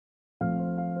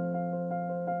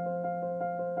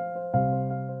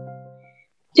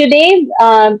Today,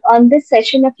 on this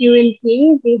session of UNP,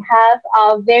 we have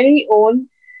our very own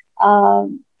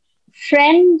um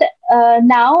friend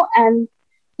now, and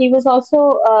he was also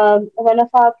one of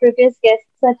our previous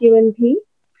guests at UNP.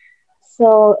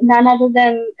 So, none other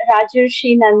than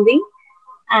Rajarshi Nandi,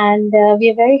 and we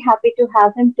are very happy to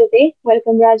have him today.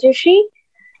 Welcome, Rajarshi.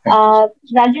 Thank you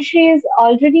so much. Rajarshi is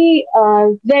already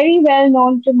very well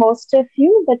known to most of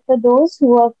you, but for those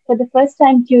who are for the first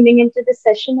time tuning into the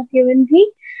session of UNP,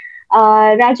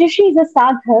 Rajarshi is a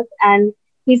sadhak and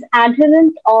he's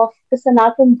adherent of the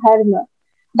Sanatan Dharma.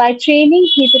 By training,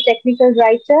 he's a technical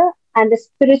writer and a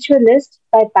spiritualist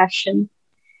by passion.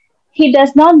 He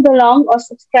does not belong or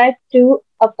subscribe to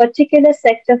a particular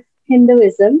sect of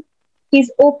Hinduism.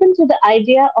 He's open to the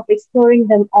idea of exploring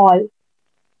them all.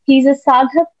 He's a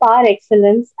sadhak par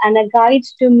excellence and a guide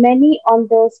to many on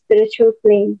the spiritual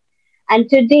plane. And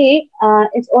today,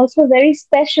 it's also very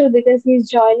special because he's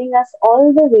joining us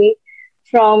all the way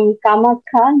from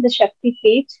Kamakha, the Shakti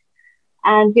Peeth,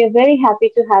 and we are very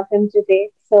happy to have him today.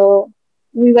 So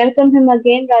we welcome him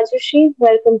again, Rajushi.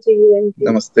 Welcome to UNP.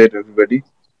 Namaste to everybody.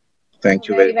 A Thank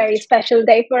you very, very very much. special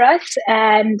day for us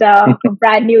and a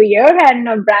brand new year and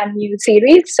a brand new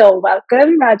series. So,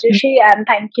 welcome, Rajeshi, and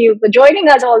thank you for joining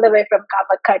us all the way from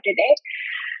Kamakha today.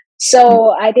 Mm.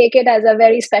 So, I take it as a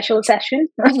very special session,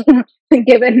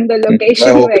 given the I location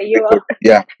hope where it'll be you good. are.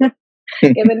 Yeah.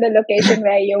 Given the location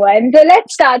where you are. And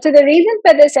let's start. So, the reason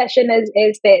for this session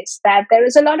is this that there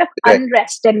is a lot of Right.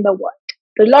 unrest in the world,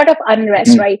 a lot of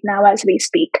unrest Mm. right now as we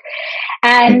speak. Mm.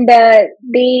 And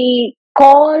the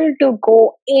call to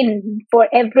go in for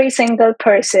every single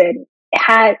person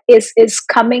is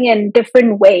coming in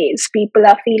different ways. People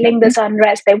are feeling Mm. this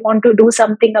unrest, they want to do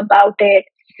something about it.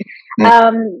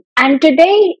 Mm. And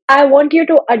today I want you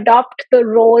to adopt the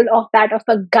role of that of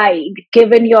a guide,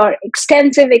 given your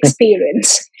extensive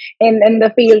experience in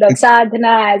the field of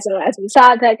sadhana, as a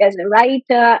sadhak, as a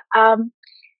writer,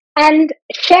 and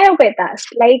share with us,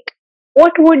 like,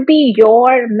 what would be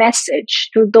your message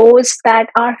to those that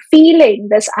are feeling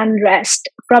this unrest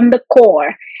from the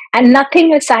core and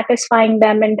nothing is satisfying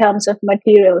them in terms of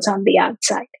materials on the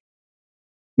outside?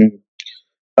 Mm.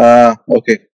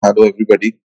 Okay. Hello,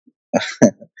 everybody.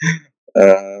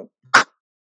 uh,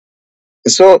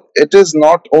 so it is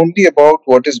not only about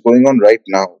what is going on right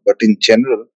now, but in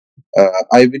general,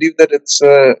 I believe that it's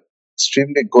a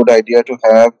extremely good idea to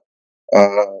have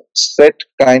set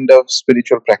kind of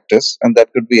spiritual practice, and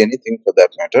that could be anything for that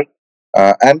matter.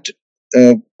 And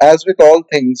as with all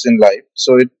things in life,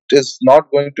 so it is not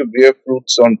going to bear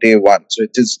fruits on day one. So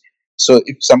it is. So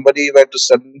if somebody were to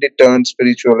suddenly turn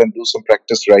spiritual and do some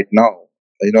practice right now,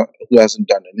 who hasn't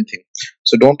done anything,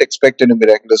 so don't expect any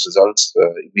miraculous results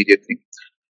immediately.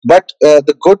 But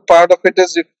the good part of it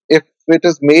is if it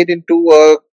is made into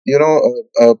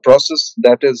a process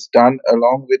that is done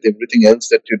along with everything else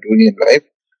that you're doing in life,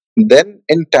 then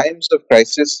in times of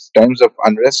crisis, times of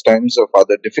unrest, times of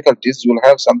other difficulties, you'll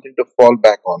have something to fall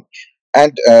back on.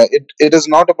 And it is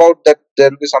not about that there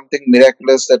will be something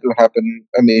miraculous that will happen.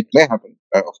 I mean, it may happen,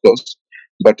 of course,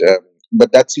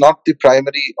 but that's not the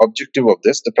primary objective of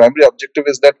this. The primary objective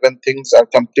is that when things are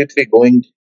completely going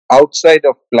outside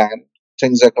of plan,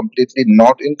 things are completely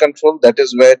not in control, that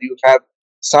is where you have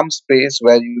some space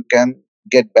where you can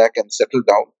get back and settle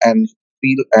down and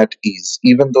feel at ease,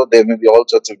 even though there may be all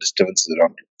sorts of disturbances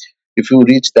around you. If you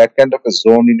reach that kind of a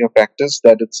zone in your practice,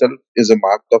 that itself is a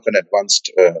mark of an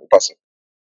advanced person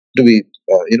to be,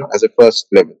 as a first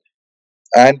level.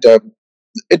 And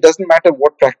it doesn't matter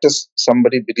what practice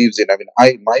somebody believes in. I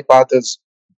mean, my path is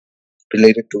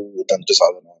related to Tantra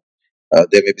Sadhana.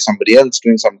 There may be somebody else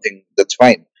doing something, that's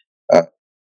fine. Uh,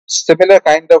 Similar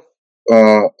kind of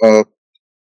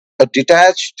a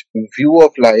detached view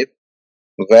of life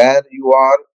where you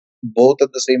are both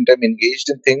at the same time engaged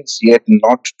in things yet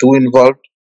not too involved,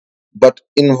 but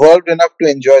involved enough to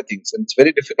enjoy things. And it's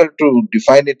very difficult to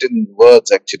define it in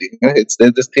words, actually. There's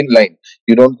this thin line.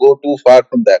 You don't go too far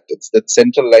from that. It's that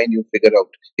central line you figure out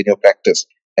in your practice,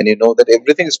 and you know that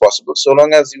everything is possible so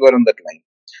long as you are on that line.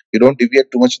 You don't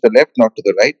deviate too much to the left, not to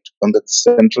the right, on that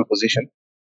central position.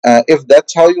 If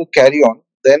that's how you carry on,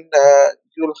 then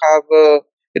you'll have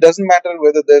it doesn't matter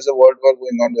whether there's a world war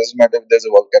going on, it doesn't matter if there's a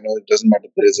volcano, it doesn't matter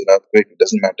if there is an earthquake, it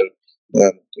doesn't matter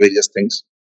various things.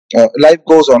 Life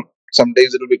goes on. Some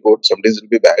days it'll be good, some days it'll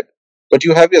be bad, but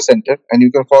you have your center and you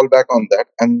can fall back on that,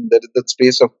 and there is that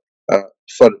space of,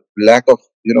 for lack of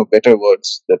better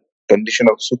words, that condition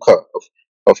of sukha,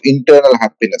 of internal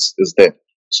happiness is there.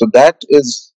 So that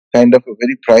is kind of a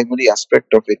very primary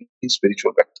aspect of any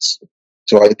spiritual practice.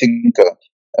 So I think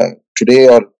today,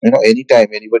 or anytime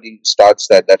anybody starts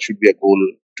that, that should be a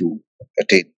goal to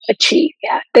attain. Achieve,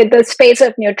 yeah, the space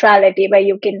of neutrality where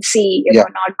you can see, Yeah.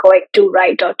 not going too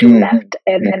right or too Mhm. left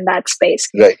in that space.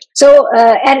 Right. So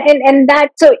and that,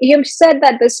 so you said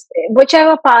that this,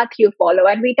 whichever path you follow,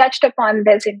 and we touched upon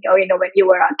this in your, when you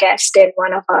were our guest in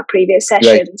one of our previous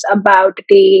sessions, about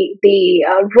the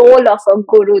role of a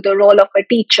guru, the role of a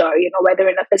teacher, whether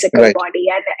in a physical Right. body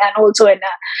and also in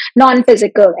a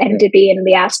non-physical entity in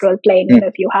the astral plane.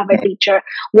 If you have a teacher,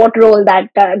 what role that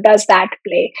does that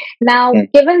play? Now,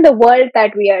 given the world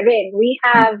that we are in, we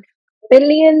have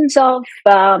billions of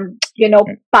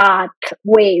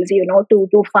pathways,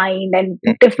 to find, and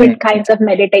different kinds of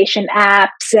meditation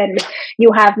apps, and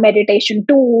you have meditation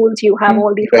tools, you have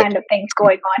all these Right. kind of things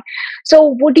going on.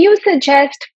 So would you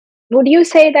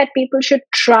say that people should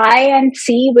try and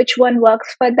see which one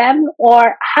works for them,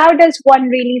 or how does one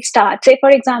really start? Say, for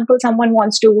example, someone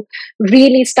wants to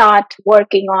really start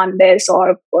working on this,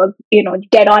 or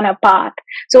get on a path.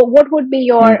 So what would be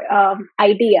your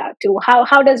idea to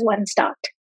how does one start?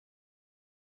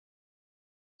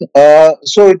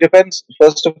 So it depends.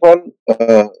 First of all,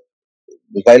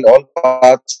 while all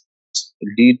paths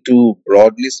lead to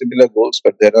broadly similar goals,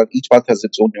 but each path has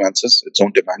its own nuances, its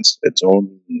own demands, its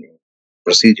own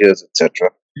procedures,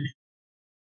 etc.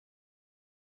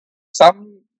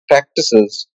 Some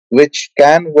practices which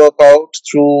can work out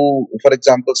through, for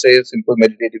example, say simple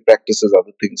meditative practices,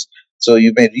 other things. So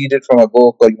you may read it from a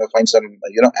book, or you may find some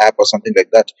app or something like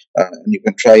that, and you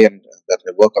can try, and that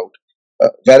may work out.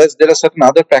 Whereas there are certain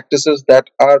other practices that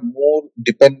are more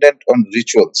dependent on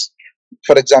rituals.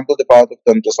 For example, the path of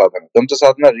Tantra Sadhana. Tantra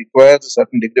Sadhana requires a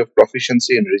certain degree of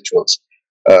proficiency in rituals.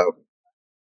 Uh,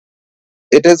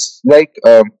 it is like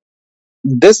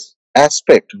this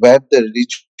aspect where the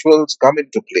rituals come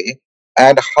into play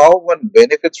and how one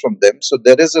benefits from them. So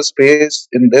there is a space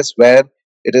in this where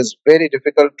it is very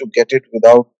difficult to get it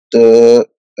without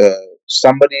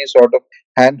somebody sort of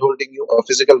hand holding you. A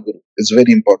physical guru is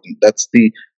very important. That's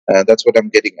what I'm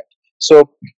getting at.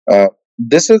 So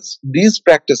these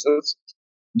practices,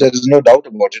 there is no doubt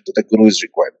about it that a guru is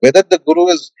required. Whether the guru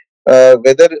is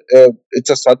whether it's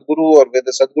a sadguru, or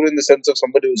whether sadguru in the sense of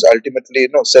somebody who's ultimately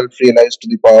self-realized to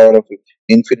the power of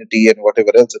infinity and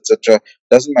whatever else, etc.,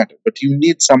 doesn't matter. But you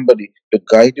need somebody to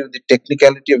guide you in the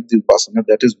technicality of the upasana.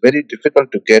 That is very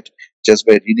difficult to get just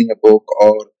by reading a book,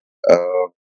 or uh,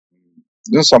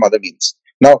 some other means.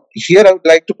 Now, here I would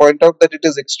like to point out that it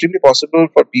is extremely possible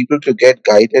for people to get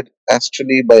guided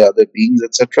astrally by other beings,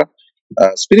 etc.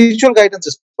 Spiritual guidance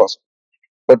is possible.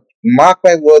 But mark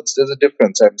my words, there's a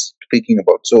difference I'm speaking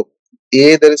about. So,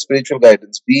 A, there is spiritual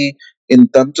guidance. B, in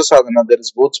Tantra Sadhana, there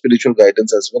is both spiritual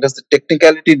guidance as well as the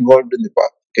technicality involved in the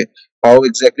path. Okay, how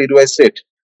exactly do I sit?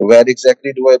 Where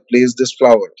exactly do I place this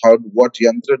flower? What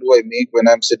yantra do I make when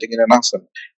I'm sitting in an asana?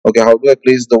 Okay, how do I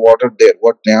place the water there?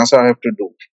 What nyasa I have to do?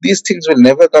 These things will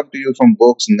never come to you from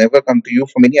books, never come to you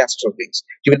from any astral beings.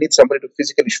 You will need somebody to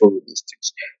physically show you these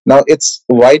things. Now, it's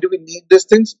why do we need these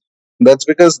things? That's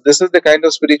because this is the kind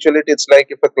of spirituality. It's like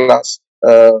if a class,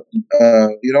 uh, uh,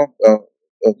 you know, uh,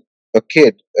 a, a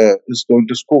kid is going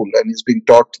to school and he's being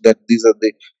taught that these are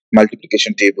the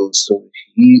multiplication tables. So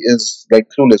he is like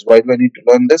clueless. Why do I need to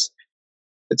learn this?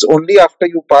 It's only after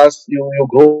you pass, you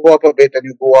grow up a bit and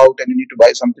you go out and you need to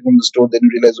buy something from the store, then you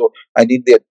realize, oh, I need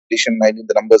the addition, I need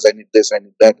the numbers, I need this, I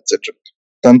need that, etc.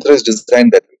 Tantra is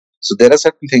designed that way. So there are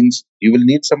certain things you will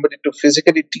need somebody to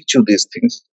physically teach you these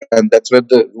things, and that's where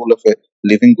the role of a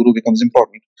living guru becomes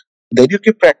important. Then you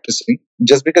keep practicing.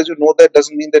 Just because you know that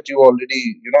doesn't mean that you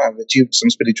already have achieved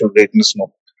some spiritual greatness.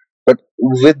 No, but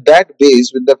with that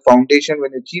base, with that foundation,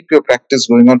 when you keep your practice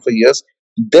going on for years,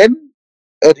 then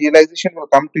a realization will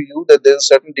come to you that there's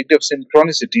a certain degree of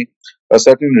synchronicity, a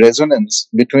certain resonance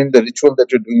between the ritual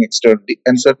that you're doing externally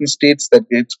and certain states that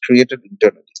gets created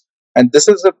internally. And this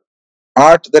is a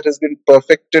art that has been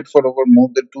perfected for over more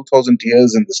than 2000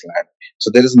 years in this land. So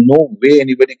there is no way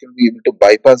anybody can be able to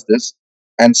bypass this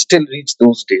and still reach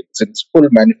those states in its full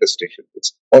manifestation.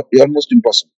 It's almost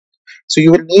impossible. So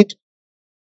you will need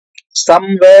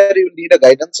a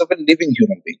guidance of a living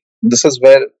human being. This is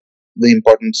where the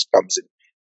importance comes in.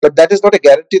 But that is not a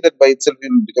guarantee that by itself you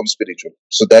will become spiritual.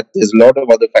 So that there's a lot of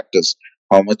other factors.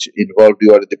 How much involved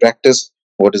you are in the practice,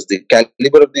 what is the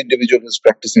caliber of the individual who's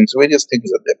practicing. So various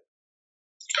things are there.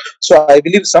 So I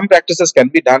believe some practices can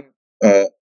be done uh,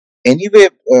 anyway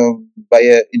by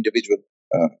an individual.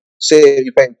 Say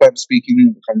if I'm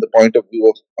speaking from the point of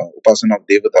view of upasana of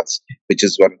devatas, which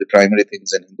is one of the primary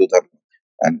things in Hindu dharma,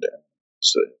 and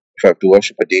so if I have to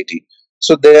worship a deity,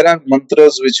 so there are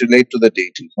mantras which relate to the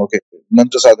deity. Okay,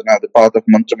 mantra sadhana, the path of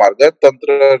mantra marga,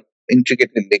 tantra are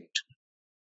intricately linked.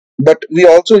 But we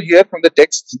also hear from the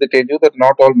texts, they tell you that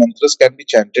not all mantras can be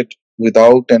chanted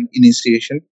without an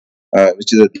initiation,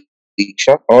 which is a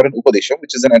diksha, or an upadesha,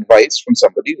 which is an advice from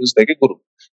somebody who's like a guru.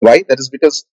 Why? That is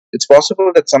because it's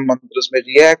possible that some mantras may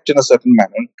react in a certain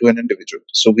manner to an individual.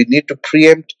 So we need to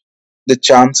preempt the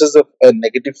chances of a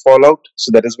negative fallout.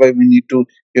 So that is why we need to,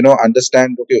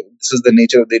 understand, okay, this is the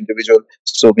nature of the individual.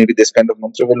 So maybe this kind of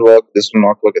mantra will work, this will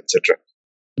not work, etc.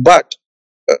 But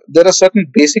there are certain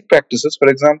basic practices. For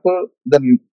example,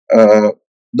 uh,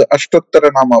 the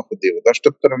Ashtottara Nama of a Deva. The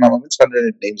Ashtottara Nama means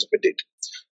 108 names of a deity.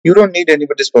 You don't need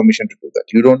anybody's permission to do that.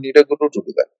 You don't need a guru to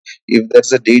do that. If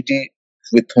there's a deity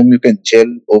with whom you can gel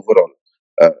overall,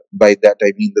 by that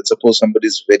I mean that suppose somebody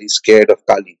is very scared of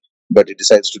Kali, but he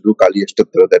decides to do Kali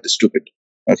Ashtottara, that is stupid.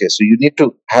 Okay, so you need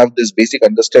to have this basic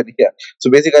understanding here. So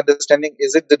basic understanding,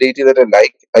 is it the deity that I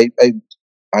like?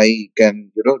 I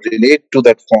can, relate to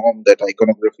that form, that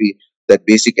iconography, that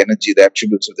basic energy, the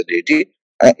attributes of the deity.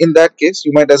 In that case,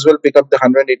 you might as well pick up the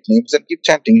 108 names and keep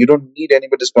chanting. You don't need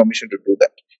anybody's permission to do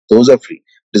that. Those are free.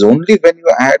 It is only when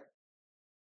you add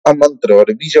a mantra or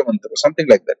a bija mantra or something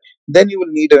like that, then you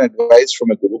will need an advice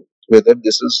from a guru whether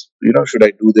this is, should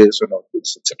I do this or not do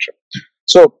this, etc.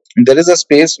 So there is a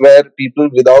space where people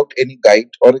without any guide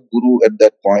or a guru at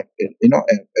that point,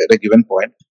 at a given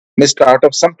point, may start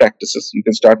off some practices. You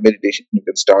can start meditation, you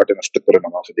can start an Ashtottara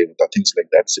Namaha Devata, things like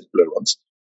that, simpler ones.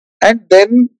 And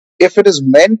then if it is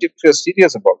meant, if you're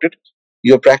serious about it,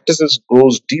 your practices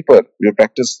goes deeper. Your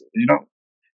practice,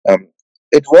 um,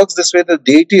 it works this way. The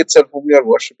deity itself whom you are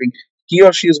worshipping, he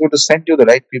or she is going to send you the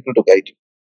right people to guide you.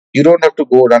 You don't have to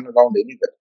go run around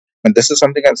anywhere. And this is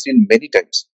something I've seen many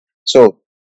times. So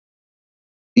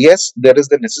yes, there is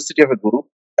the necessity of a guru.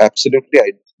 Absolutely,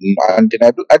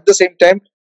 undeniable. At the same time,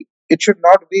 it should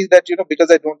not be that, because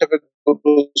I don't have a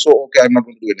guru, so okay, I'm not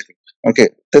going to do anything. Okay,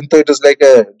 then it is like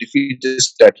a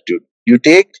defeatist attitude. You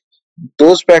take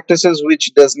those practices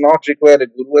which does not require a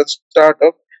guru and start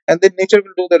up, and then nature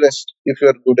will do the rest if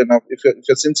you're good enough, if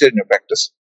you're sincere in your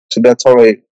practice. So that's how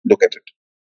I look at it.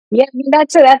 Yeah, I mean,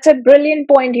 that's a brilliant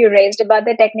point you raised about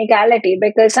the technicality,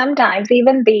 because sometimes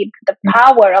even the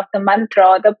power of the mantra,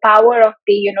 or the power of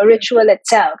the ritual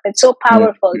itself, it's so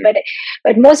powerful.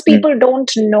 But most people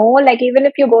don't know. Like, even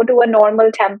if you go to a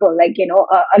normal temple, like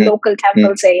a local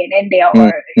temple, say in India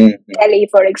or Delhi,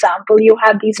 for example, you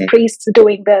have these priests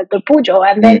doing the puja,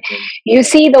 and then you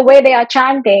see the way they are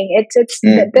chanting. It's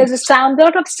there's a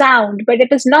lot of sound, but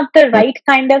it is not the right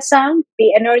kind of sound.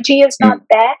 The energy is not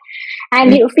there.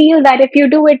 And you feel that if you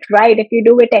do it right, if you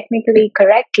do it technically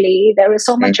correctly, there is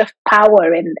so much of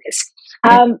power in this.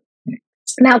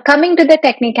 Now, coming to the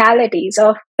technicalities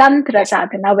of Tantra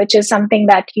Sadhana, which is something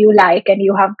that you like and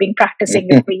you have been practicing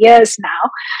it for years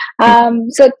now.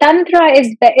 So Tantra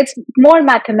it's more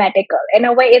mathematical. In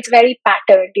a way, it's very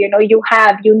patterned. You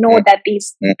know that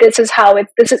this is how if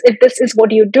this is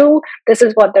what you do, this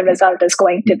is what the result is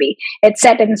going to be. It's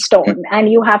set in stone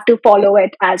and you have to follow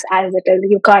it as it is.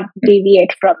 You can't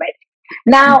deviate from it.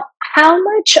 Now, how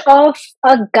much of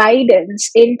a guidance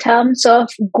in terms of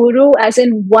guru, as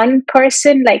in one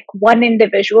person, like one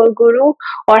individual guru,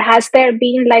 or has there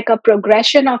been like a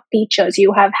progression of teachers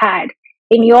you have had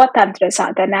in your Tantra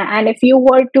Sadhana? And if you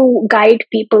were to guide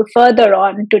people further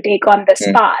on to take on this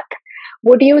path,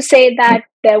 would you say that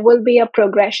there will be a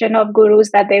progression of gurus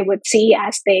that they would see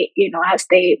as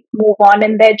they move on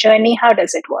in their journey? How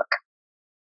does it work?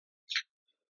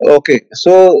 Okay,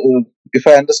 so if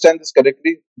I understand this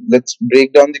correctly, let's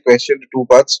break down the question to two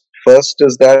parts. First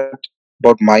is that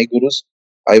about my gurus.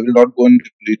 I will not go into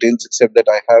details except that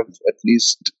I have at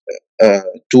least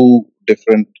two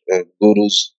different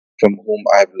gurus from whom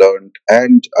I've learned,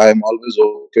 and I'm always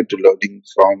open to learning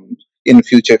from. In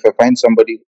future, if I find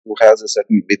somebody who has a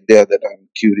certain vidya that I'm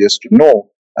curious to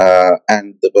know,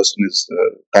 and the person is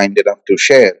kind enough to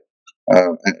share,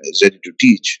 is ready to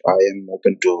teach, I am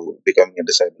open to becoming a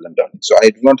disciple and learning. So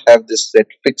I do not have this set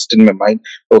fixed in my mind.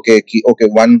 Okay,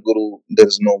 one guru, there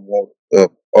is no more,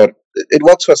 or it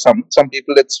works for some. Some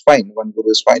people, it's fine. One guru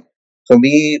is fine. For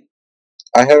me,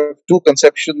 I have two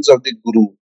conceptions of the guru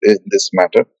in this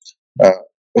matter.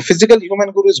 A physical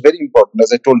human guru is very important,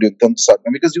 as I told you in Tantra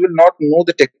Sadhana, because you will not know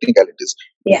the technicalities.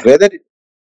 Yeah.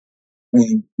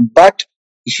 But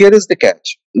here is the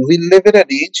catch: we live in an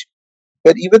age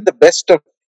where even the best of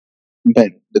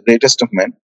men, the greatest of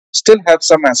men, still have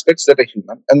some aspects that are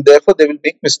human, and therefore they will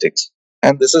make mistakes.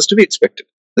 And this is to be expected.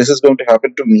 This is going to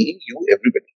happen to me, you,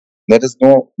 everybody. There is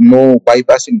no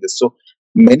bypassing this. So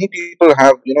many people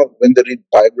have, when they read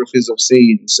biographies of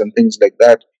saints and things like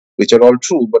that, which are all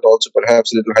true, but also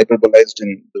perhaps a little hyperbolized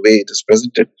in the way it is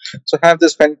presented. So have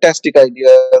this fantastic idea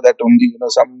that only,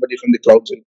 somebody from the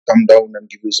clouds will come down and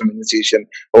give you some initiation.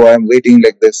 Oh, I'm waiting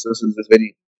like this. This is this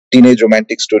very teenage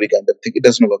romantic story kind of thing. It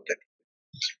doesn't work that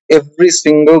way. Every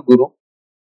single guru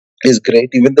is great.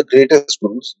 Even the greatest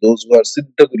gurus, those who are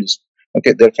Siddha gurus,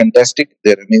 okay, they're fantastic,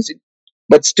 they're amazing.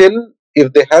 But still,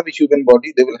 if they have a human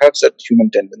body, they will have certain human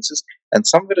tendencies, and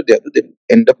somewhere or the other, they will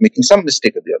end up making some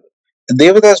mistake or the other. The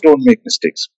Devatas don't make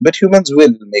mistakes, but humans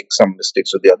will make some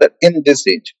mistakes or the other in this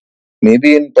age.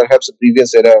 Maybe in perhaps a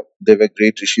previous era, there were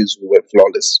great rishis who were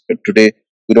flawless, but today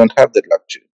we don't have that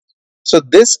luxury. So,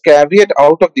 this caveat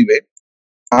out of the way,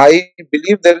 I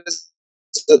believe there is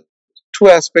uh, two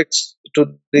aspects to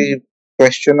the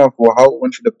question of how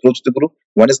one should approach the guru.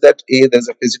 One is that A, there's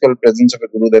a physical presence of a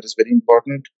guru that is very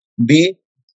important. B,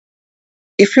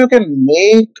 if you can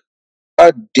make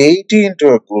a deity into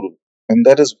a guru, and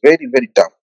that is very, very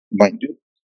tough, mind you,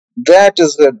 that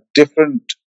is a different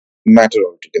matter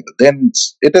altogether. Then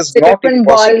it is It's a not different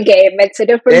impossible. ball game. It's a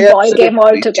different ball game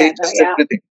Absolutely, it altogether. changes Yeah.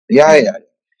 everything. Yeah, yeah,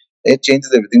 it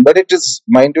changes everything. But it is,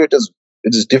 mind you, it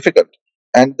is difficult,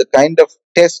 and the kind of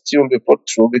tests you will be put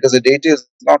through, because a deity is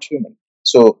not human.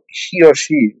 So he or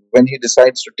she, when he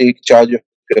decides to take charge of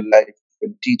your life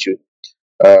and teach you,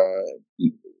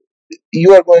 uh,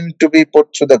 you are going to be put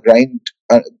through the grind.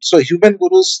 So human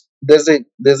gurus, there's a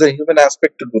human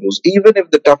aspect to gurus, even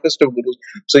if the toughest of gurus.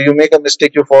 So you make a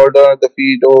mistake, you fall down at the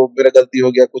feet. Oh, mera galti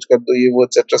ho gaya, kuch kar do, ye wo,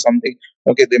 etc. Something.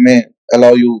 Okay, they may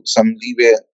allow you some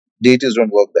leeway. Deities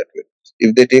don't work that way.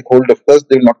 If they take hold of us,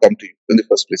 they will not come to you in the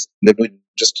first place. They will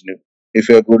just in you. If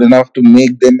you are good enough to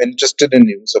make them interested in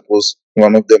you, suppose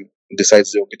one of them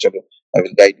decides, okay, chalo, I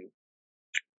will guide you.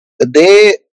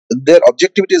 They their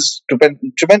objectivity is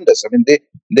tremendous. I mean,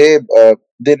 they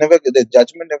never, their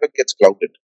judgment never gets clouded.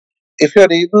 If you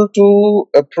are able to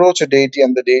approach a deity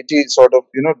and the deity sort of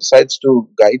decides to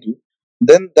guide you,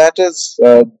 then that is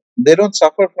they don't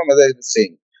suffer from, as I was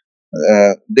saying,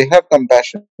 they have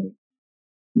compassion,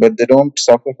 but they don't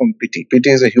suffer from pity. Pity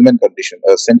is a human condition,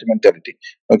 a sentimentality.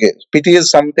 Okay, pity is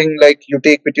something like you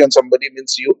take pity on somebody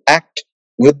means you act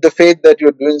with the faith that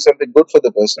you're doing something good for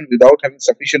the person without having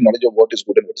sufficient knowledge of what is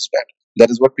good and what is bad. That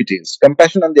is what pity is.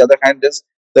 Compassion, on the other hand, is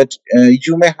that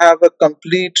you may have a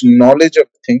complete knowledge of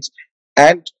things,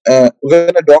 and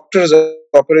when a doctor is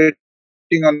operating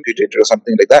on a mutator or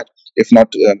something like that, if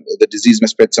not, the disease may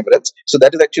spread somewhere else. So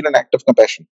that is actually an act of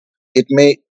compassion. It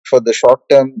may, for the short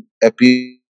term,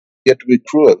 appear to be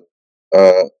cruel,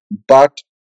 uh, but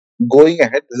going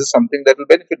ahead, this is something that will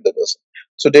benefit the person.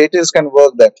 So deities can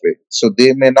work that way. So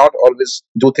they may not always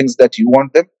do things that you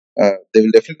want them. They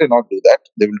will definitely not do that.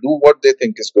 They will do what they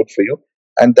think is good for you,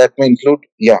 and that may include,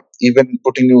 yeah, even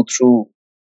putting you through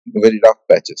very rough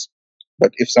patches.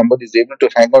 But if somebody is able to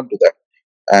hang on to that,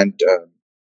 and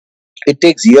it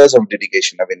takes years of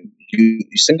dedication. I mean,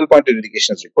 single point of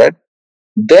dedication is required.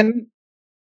 Then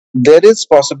there is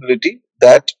possibility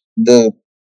that the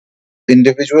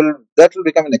individual, that will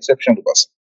become an exception to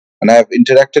person. And I have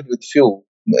interacted with few.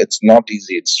 It's not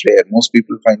easy, it's rare. Most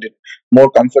people find it more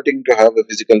comforting to have a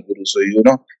physical guru. So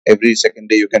every second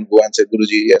day you can go and say,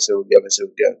 Guruji, yes,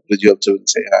 Guruji also will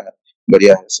say,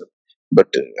 Badhiya hai sir.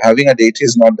 But having a deity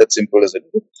is not that simple as a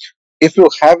guru. If you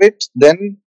have it,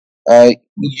 then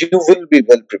you will be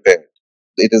well prepared.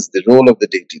 It is the role of the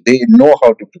deity. They know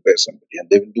how to prepare somebody, and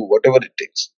they will do whatever it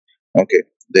takes. Okay,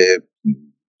 they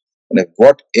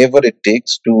whatever it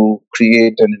takes to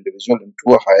create an individual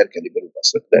into a higher caliber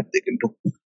person, that they can do.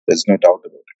 There's no doubt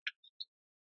about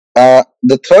it.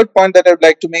 The third point that I would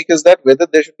like to make is that whether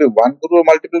there should be one guru or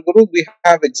multiple gurus, we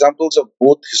have examples of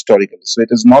both historically. So it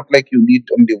is not like you need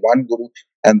only one guru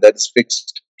and that is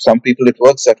fixed. Some people it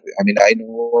works that way. I mean, I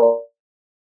know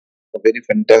a very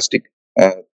fantastic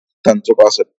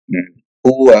Tantrapasat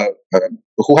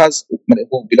who has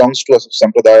who belongs to a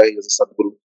sampradaya. He is a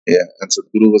Sadguru. Yeah, and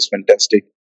Sadguru was fantastic.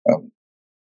 Um,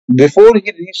 Before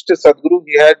he reached a Sadguru,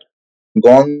 he had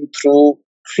gone through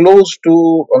close to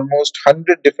almost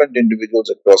 100 different individuals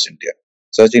across India,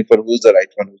 searching for who's the right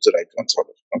one, sort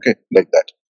of. Okay, like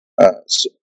that.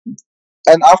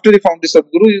 And after he found the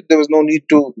Sadguru, there was no need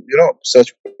to,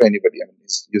 search for anybody. I mean,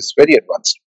 he's very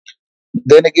advanced.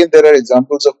 Then again, there are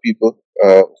examples of people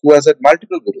who has had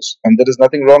multiple gurus, and there is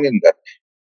nothing wrong in that,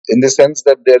 in the sense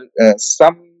that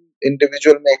some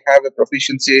individual may have a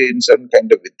proficiency in certain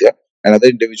kind of vidya, another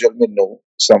individual may know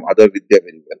some other vidya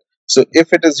very well. So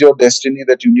if it is your destiny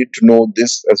that you need to know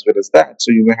this as well as that,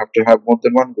 so you may have to have more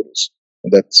than one gurus.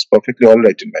 That's perfectly all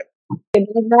right in my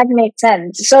That makes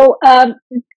sense. So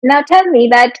now tell me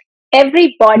that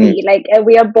everybody, like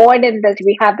we are born in this,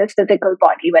 we have this physical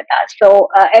body with us. So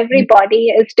every body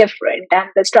is different and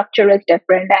the structure is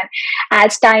different. And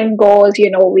as time goes,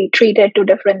 we treat it to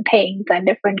different things and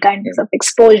different kinds of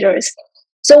exposures.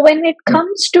 So when it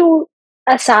comes to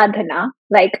a sadhana,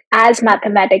 like as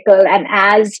mathematical and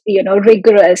as,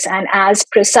 rigorous and as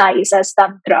precise as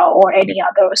Tantra or any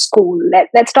other school,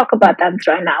 let's talk about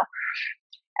Tantra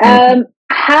now.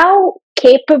 How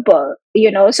capable,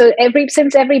 so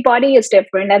since every body is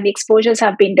different and the exposures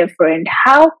have been different,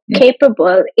 how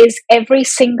capable is every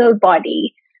single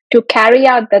body to carry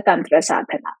out the Tantra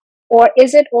sadhana? Or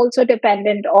is it also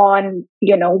dependent on,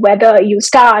 whether you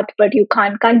start but you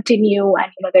can't continue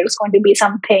and, there's going to be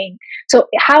something. So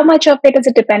how much of it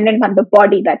is dependent on the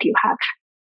body that you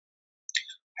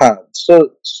have? So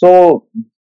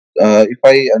if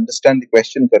I understand the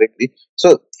question correctly,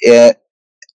 so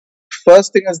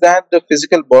first thing is that the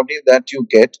physical body that you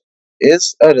get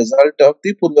is a result of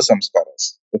the purva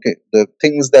samskaras. Okay, the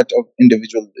things that an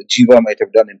individual jiva might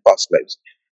have done in past lives,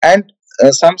 and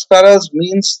samskaras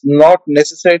means not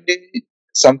necessarily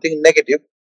something negative.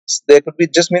 There could be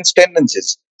just means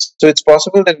tendencies. So it's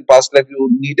possible that in past life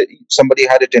somebody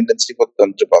had a tendency for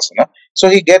tantrapasana. So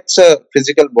he gets a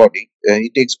physical body.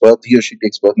 He or she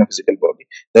takes birth in a physical body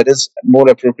that is more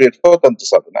appropriate for tantra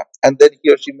sadhana, and then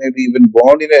he or she may be even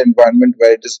born in an environment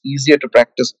where it is easier to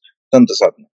practice tantra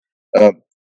sadhana.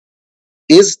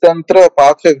 Is tantra a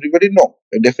path for everybody? No,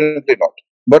 definitely not.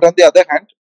 But on the other hand,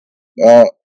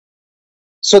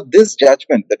 so this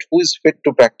judgment that who is fit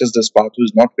to practice this path, who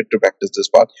is not fit to practice this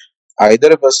path, either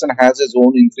a person has his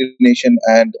own inclination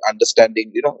and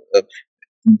understanding,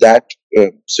 that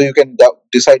so you can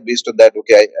decide based on that.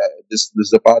 Okay, this is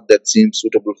the path that seems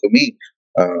suitable for me,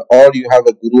 or you have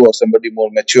a guru or somebody more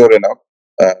mature enough,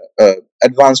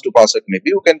 advanced upasaka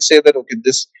maybe, you can say that okay,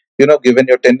 this given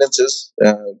your tendencies,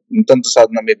 tantra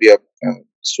sadhana may be a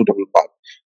suitable path.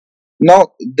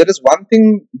 Now, there is one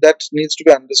thing that needs to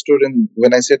be understood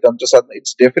when I say Tantra Sadhana,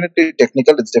 it's definitely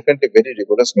technical, it's definitely very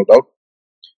rigorous, no doubt.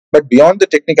 But beyond the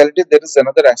technicality, there is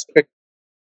another aspect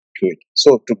to it.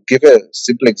 So, to give a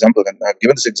simple example, and I've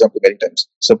given this example many times.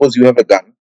 Suppose you have a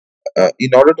gun.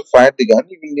 In order to fire the gun,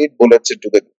 you will need bullets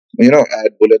into the,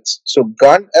 add bullets. So,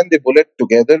 gun and the bullet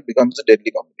together becomes a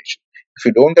deadly combination. If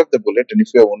you don't have the bullet and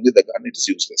if you have only the gun, it is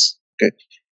useless. Okay.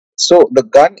 So, the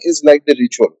gun is like the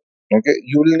ritual. Okay,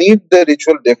 you will need the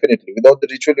ritual definitely. Without the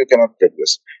ritual, you cannot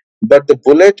progress. But the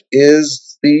bullet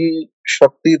is the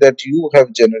Shakti that you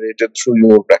have generated through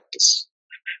your practice.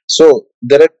 So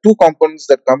there are two components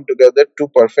that come together to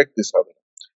perfect this sadhana.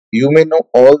 You may know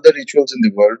all the rituals in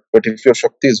the world, but if your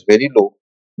Shakti is very low,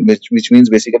 which means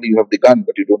basically you have the gun,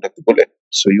 but you don't have the bullet,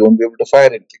 so you won't be able to fire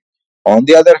anything. On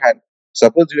the other hand,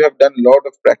 suppose you have done a lot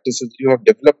of practices, you have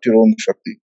developed your own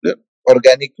Shakti, the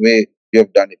organic way you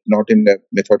have done it, not in a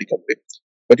methodical way,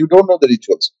 but you don't know the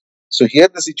rituals. So here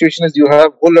the situation is you have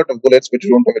a whole lot of bullets, but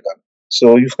you don't have a gun.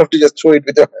 So you have to just throw it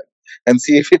with your hand and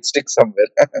see if it sticks somewhere.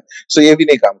 So ye bhi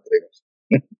nahi kaam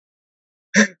karega.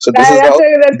 So this is how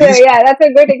that's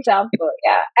a good example.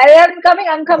 Yeah, and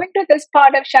I'm coming to this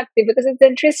part of Shakti because it's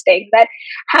interesting that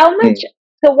how much.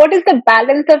 So what is the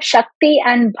balance of Shakti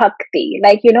and Bhakti?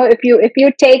 Like, if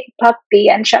you take Bhakti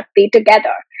and Shakti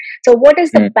together, so what is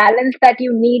the balance that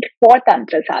you need for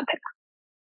Tantra sadhana?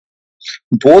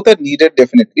 Both are needed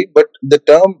definitely, but the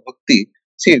term Bhakti,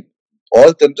 see,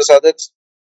 all Tantra sadhaks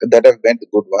that I've met, the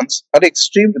good ones, are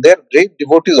extreme. They're great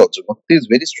devotees also. Bhakti is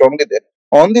very strongly there.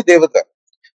 On the Devata,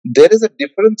 there is a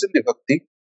difference in the Bhakti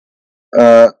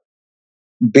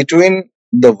between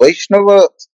the Vaishnava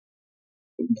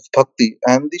Bhakti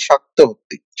and the Shakta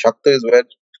Bhakti. Shakta is where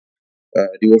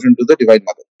devotion to the Divine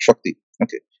Mother, Shakti.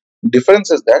 Okay. Difference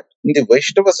is that in the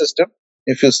Vaishnava system,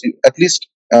 if you see, at least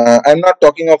I'm not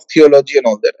talking of theology and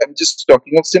all that. I'm just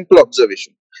talking of simple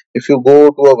observation. If you go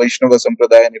to a Vaishnava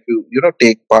Sampradaya and if you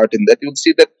take part in that, you'll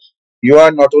see that you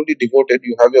are not only devoted,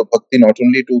 you have your bhakti not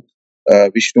only to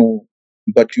Vishnu,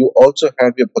 but you also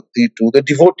have your bhakti to the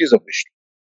devotees of Vishnu.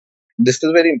 This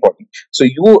is very important. So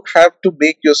you have to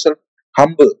make yourself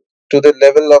humble to the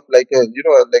level of like a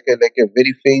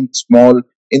very faint, small,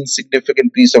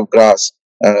 insignificant piece of grass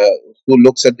who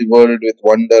looks at the world with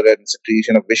wonder and it's a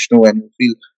creation of Vishnu, and you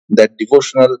feel that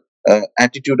devotional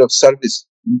attitude of service.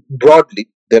 Broadly,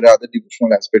 there are other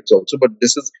devotional aspects also, but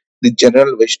this is the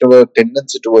general Vaishnava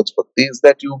tendency towards bhakti, is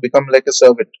that you become like a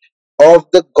servant of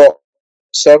the God,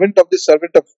 servant of the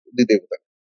Devata.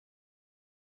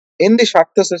 In the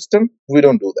Shakta system, we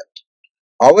don't do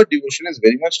that. Our devotion is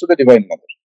very much to the Divine Mother,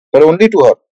 but only to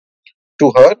her,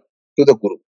 to the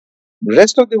Guru. The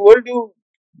rest of the world, you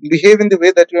behave in the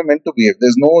way that you are meant to behave.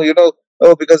 There's no,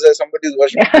 oh, because somebody is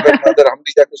worshipping divine mother, हम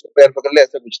भी जाके उसको पैर पकड़ ले,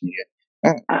 ऐसा कुछ नहीं है.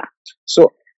 हाँ. So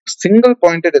single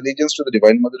pointed allegiance to the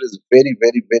divine mother is very,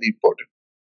 very, very important.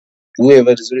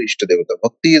 Whoever is your Ishta Devata.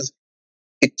 Bhakti is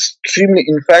extremely,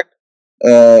 in fact,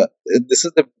 this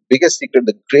is the biggest secret.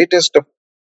 The greatest of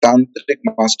tantric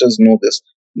masters know this,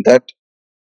 that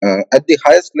at the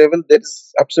highest level, there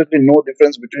is absolutely no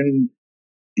difference between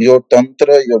your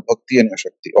tantra, your bhakti, and your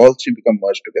shakti. All three become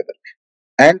merged together.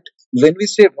 And when we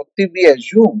say bhakti, we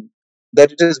assume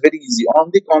that it is very easy. On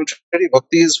the contrary,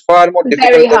 bhakti is far more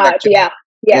difficult Very than hard, actually. yeah.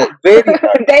 Very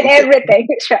hard. Then Okay. everything.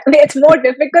 It's more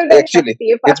difficult than Actually,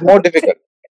 Shakti. it's more difficult.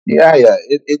 Yeah.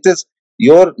 It is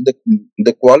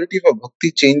the quality of a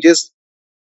bhakti changes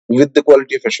with the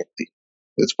quality of a shakti.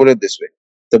 Let's put it this way: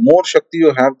 the more shakti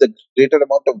you have, the greater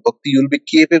amount of bhakti you will be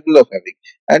capable of having.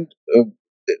 And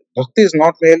bhakti is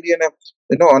not merely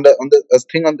on the a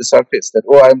thing on the surface that,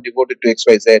 oh, I am devoted to X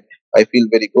Y Z. I feel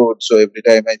very good, so every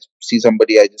time I see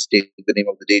somebody, I just take the name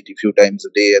of the deity a few times a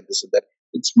day and this and that.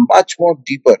 It's much more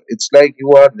deeper. It's like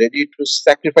you are ready to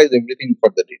sacrifice everything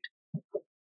for the deity.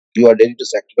 You are ready to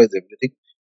sacrifice everything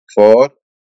for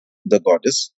the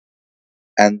goddess,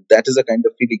 and that is the kind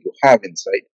of feeling you have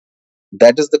inside.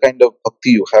 That is the kind of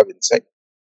bhakti you have inside.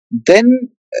 Then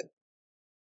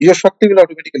your Shakti will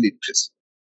automatically increase.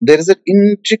 There is an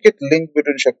intricate link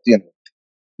between Shakti and Bhakti.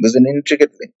 There's an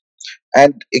intricate link.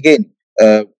 And again,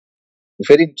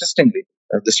 very interestingly,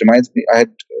 this reminds me, I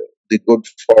had the good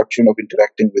fortune of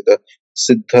interacting with a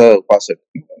Siddha Upasak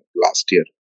last year.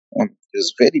 He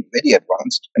was very, very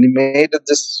advanced, and he made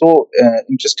this so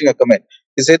interesting a comment.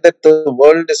 He said that the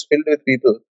world is filled with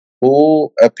people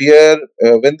who appear,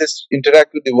 when they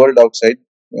interact with the world outside,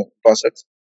 Upasaks,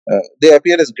 they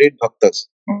appear as great bhaktas,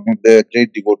 they're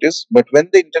great devotees, but when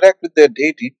they interact with their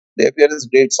deity, they appear as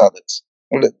great sadhaks.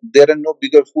 Well, there are no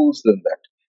bigger fools than that.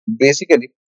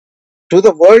 Basically, to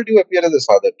the world, you appear as a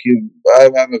sadhak.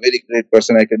 I'm a very great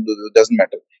person, I can do this, it doesn't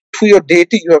matter. To your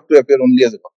deity, you have to appear only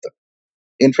as a bhakta.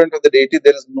 In front of the deity,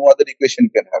 there is no other equation you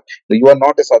can have. You are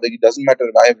not a sadhak. It doesn't matter.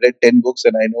 I have read 10 books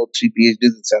and I know 3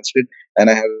 PhDs in Sanskrit and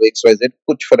I have XYZ.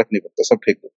 Kuch farak nahi padta, sab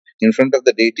thek do. In front of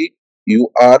the deity, you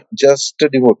are just a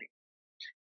devotee.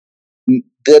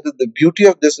 The beauty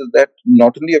of this is that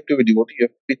not only you have to be devotee, you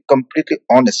have to be completely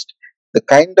honest. The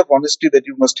kind of honesty that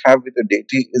you must have with the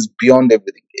deity is beyond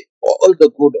everything. All the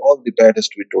good, all the bad has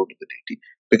to be told to the deity,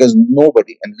 because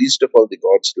nobody, and least of all the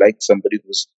gods, like somebody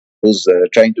who's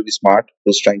trying to be smart,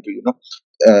 who's trying to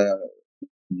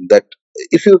that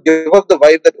if you give up the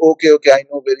vibe that okay, I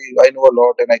know a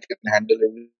lot and I can handle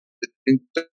everything,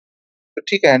 तो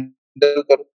ठीक है handle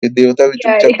करो, ये देवता भी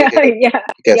Yeah, चुपचाप देखेगा yeah,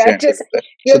 कि कैसे yeah. handle Just होता है. So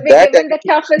you'll be that given the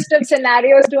attitude, toughest of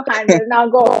scenarios to handle. Now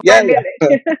go yeah, handle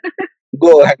it.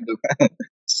 go handle.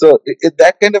 So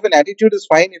that kind of an attitude is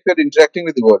fine if you're interacting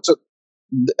with the world. So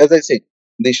as I said,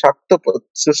 the Shakta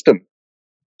system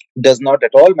does not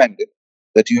at all mandate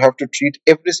that you have to treat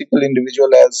every single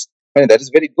individual as, I mean, that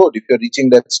is very good if you're reaching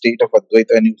that state of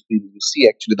Advaita and you see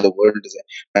actually the world is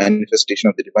a manifestation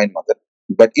of the Divine Mother.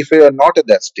 But if you are not at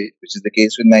that state, which is the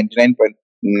case with 99.9%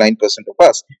 of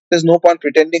us, there's no point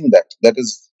pretending that. That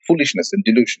is foolishness and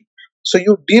delusion. So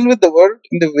you deal with the world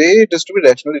in the way it is to be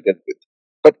rationally dealt with.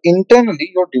 But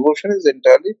internally, your devotion is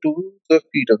entirely to the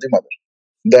feet of the Mother.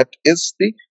 That is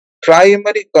the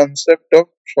primary concept of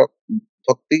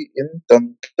Bhakti in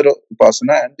Tantra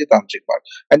Upasana and the Tantric part.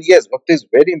 And yes, Bhakti is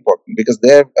very important because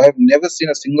I have never seen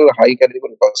a single high caliber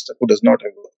Upasana who does not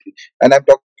have Bhakti. And I'm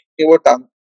talking about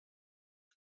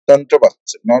Tantra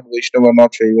Upasana, not Vaishnava,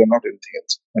 not Shaiva, not anything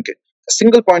else. Okay. A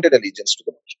single pointed allegiance to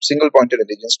the Mother, single pointed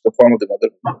allegiance to the form of the Mother.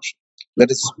 That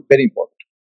is very important.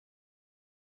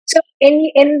 So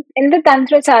in the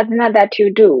tantra sadhana that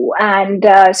you do, and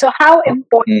so how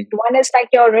important one is like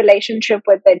your relationship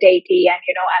with the deity, and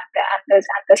and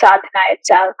the sadhana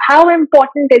itself. How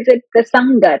important is it the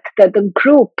sangat, the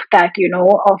group that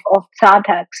of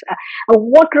sadhaks?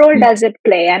 What role does it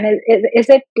play? And is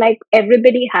it like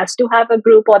everybody has to have a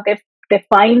group, or they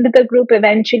find the group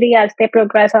eventually as they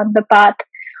progress on the path?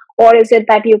 Or is it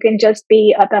that you can just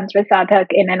be a tantra sadhak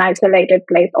in an isolated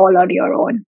place all on your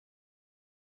own?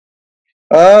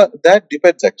 That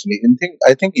depends actually.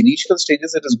 I think initial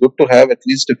stages it is good to have at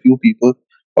least a few people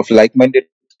of like-minded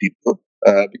people,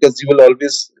 because you will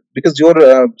always, because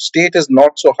your state is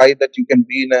not so high that you can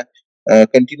be in a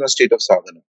continuous state of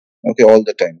sadhana, okay, all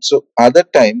the time. So other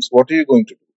times, what are you going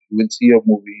to do? You will see a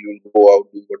movie, you will go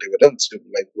out, do whatever else, your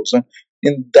life goes on.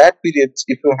 In that period,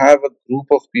 if you have a group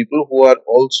of people who are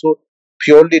also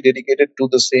purely dedicated to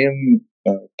the same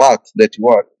path that you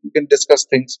are, you can discuss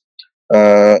things.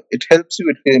 It helps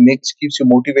you, it keeps you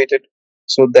motivated.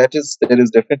 So there is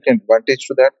definitely an advantage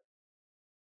to that.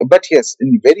 But yes,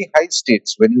 in very high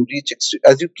states, when you reach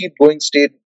as you keep going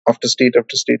state after state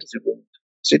after state, as you go,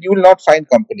 so you will not find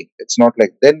company. It's not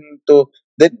like then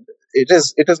it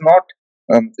is not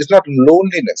it's not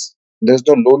loneliness. There's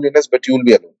no loneliness, but you will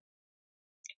be alone.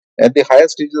 At the higher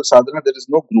stages of sadhana, there is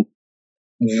no group.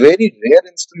 Very rare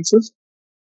instances,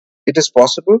 it is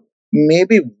possible.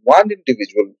 Maybe one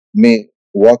individual may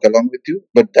walk along with you,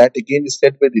 but that again is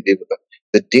said by the devata.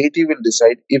 The deity will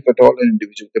decide if at all an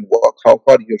individual can walk, how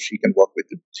far he or she can walk with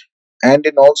you. And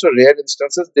in also rare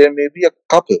instances, there may be a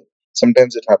couple.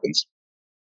 Sometimes it happens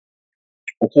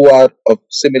who are of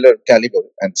similar caliber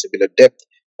and similar depth,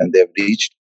 and they have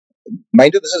reached.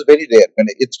 Mind you, this is very rare. And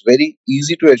it's very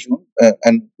easy to assume,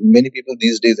 and many people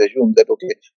these days assume that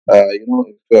okay, if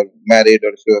you are married or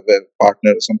if you have a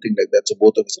partner or something like that, so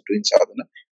both of us are doing sadhana.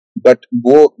 But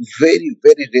very,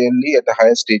 very rarely at the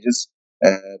higher stages,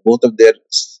 both of their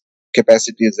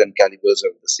capacities and calibers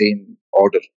are the same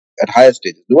order at higher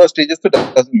stages. Lower stages, so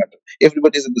that doesn't matter.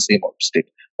 Everybody is in the same order state.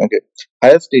 Okay,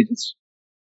 higher stages,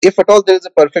 if at all there is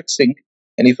a perfect sync,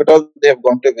 and if at all they have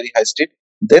gone to a very high state,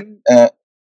 then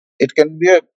it can be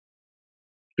a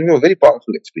very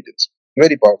powerful experience.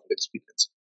 Very powerful experience.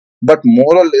 But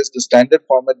more or less, the standard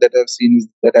format that I've seen is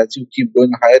that as you keep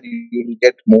going higher, you will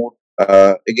get more,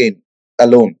 again,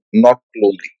 alone, not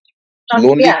lonely.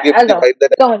 Lonely Yeah, gives the alone. vibe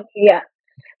that Yeah.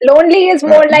 Lonely is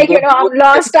more you like, don't do I'm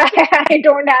lost. I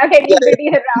don't have yeah, anybody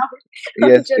around. I'm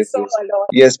yes, yes, just so yes. alone.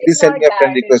 Yes, It's please send not me a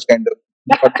friend that. request kind of,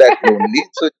 not that lonely.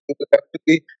 So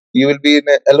you will be in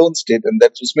an alone state, and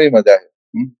that's usme hi maza hai.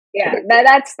 So Yeah, like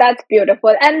that. that's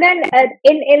beautiful. And then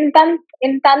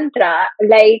in tantra,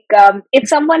 like, if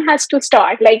someone has to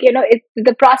start, like, it,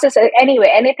 the process, anyway,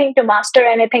 anything to master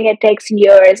anything, it takes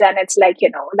years, and it's like,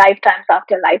 lifetimes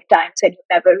after lifetimes, and you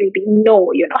never really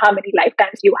know, how many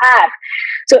lifetimes you have.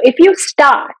 So if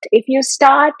you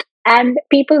start and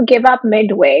people give up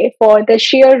midway for the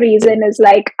sheer reason is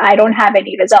like, I don't have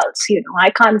any results,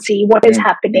 I can't see what is Mm, mm,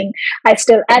 happening. I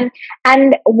still,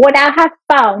 and what I have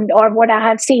found, or what I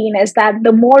have seen, is that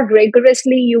the more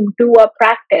rigorously you do a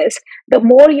practice, the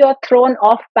more you're thrown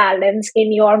off balance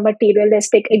in your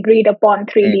materialistic agreed upon mm,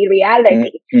 3D mm,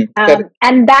 reality. Correct.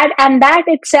 And that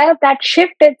itself, that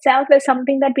shift itself, is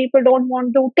something that people don't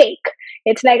want to take.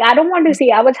 It's like, I don't want to Mm, see,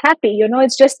 I was happy,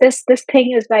 it's just this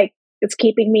thing is like, it's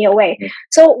keeping me away. mm,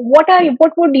 So mm.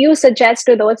 what would you suggest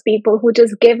to those people who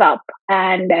just give up,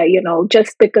 and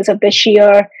just because of the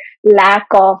sheer lack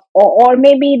of, or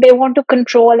maybe they want to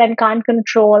control and can't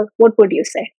control? What would you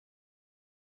say?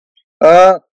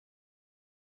 Uh,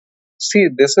 See,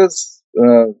 this is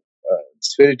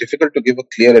it's very difficult to give a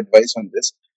clear advice on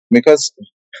this, because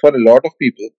for a lot of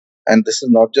people, and this is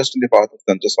not just in the path of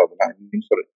Tantra Sadhana, I mean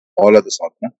for all other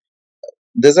sadhana,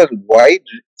 there's a wide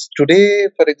today.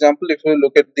 For example, if you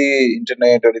look at the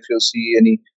internet or if you see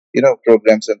any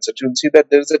programs and such, you'll see that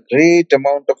there is a great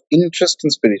amount of interest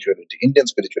in spirituality, Indian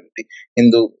spirituality,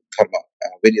 Hindu dharma,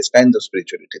 various kinds of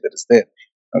spirituality that is there,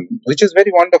 which is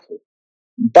very wonderful.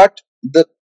 But the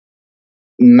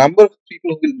number of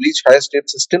people who will reach higher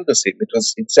states is still the same. It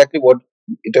was exactly what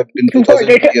it had been For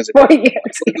 2000 years ago. 4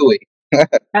 years.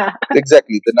 Yeah.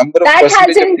 Exactly. The number of That percentage of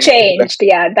hasn't people who changed.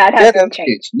 Yeah, that that has hasn't changed.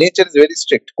 changed. Nature is very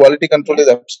strict. Quality control Yeah. is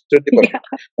absolutely Yeah.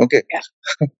 perfect. Okay.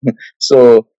 Yeah.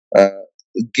 So,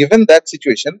 given that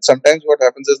situation, sometimes what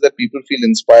happens is that people feel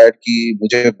inspired कि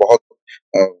मुझे बहुत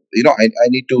I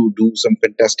need to do some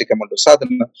fantastic amount of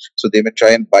sadhana. So they may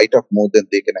try and bite off more than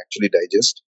they can actually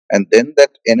digest. And then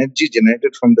that energy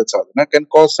generated from that sadhana can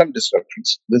cause some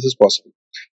disruptions. This is possible.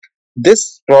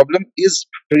 This problem is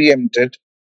preempted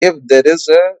if there is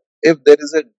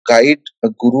a guide, a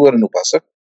guru, or an upasak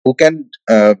who can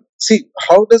see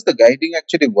how does the guiding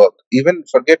actually work. Even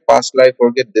forget past life,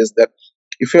 forget this, that.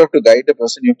 If you have to guide a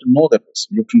person, you have to know that person.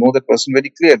 You have to know that person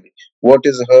very clearly. What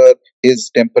is his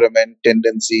temperament,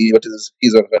 tendency, what is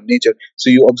his or her nature.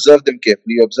 So you observe them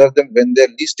carefully. You observe them when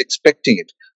they're least expecting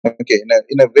it. Okay,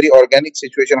 in a very organic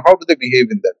situation, how do they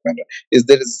behave in that manner? Is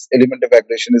there is element of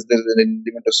aggression? Is there an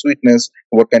element of sweetness?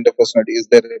 What kind of personality? Is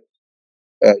there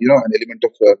an element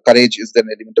of courage? Is there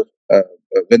an element of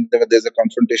whenever there's a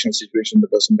confrontation situation, the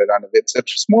person may run away, etc.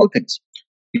 Small things.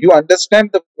 You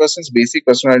understand the person's basic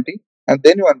personality, and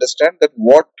then you understand that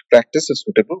what practice is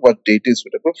suitable, what date is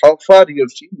suitable, how far he or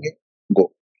she may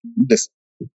go. This.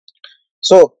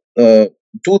 So,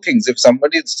 two things. If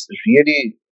somebody is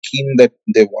really keen that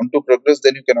they want to progress,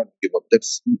 then you cannot give up.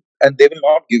 And they will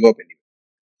not give up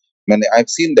anyway. I've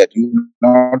seen that you will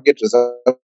not get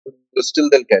results, but still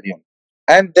they'll carry on.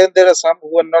 And then there are some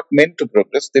who are not meant to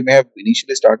progress. They may have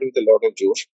initially started with a lot of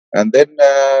josh, and then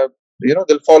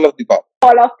they'll fall off the path.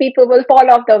 Fall off, people will fall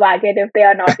off the wagon if they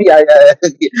are not. Yeah, yeah,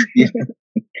 yeah.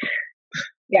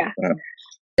 Yeah. Uh,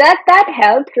 That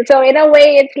helps. So in a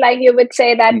way, it's like you would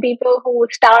say that mm, people who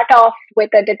start off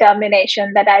with a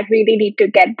determination that I really need to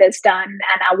get this done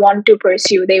and I want to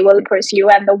pursue, they will pursue.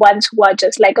 And the ones who are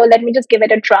just like, oh, let me just give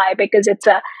it a try because it's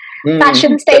a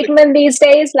fashion correct. statement these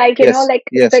days. Like, Yes, like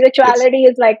yes, yes. spirituality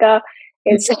is like a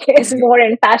Mm, is more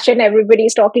in fashion.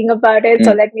 Everybody's talking about it.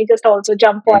 So mm, let me just also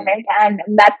jump on mm, it, and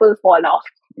that will fall off.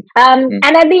 mm,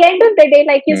 And at the end of the day,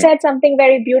 like you mm, said something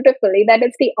very beautifully, that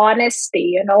it's the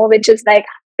honesty, which is like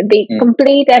the mm,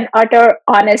 complete and utter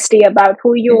honesty about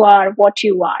who you mm, are, what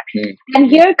you are. mm, And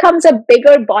mm, here comes a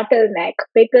bigger bottleneck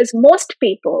because most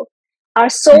people are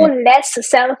so mm. less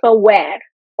self aware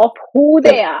of who they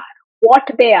Correct. are, what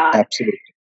they are, Absolutely.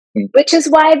 Mm, which is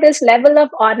why this level of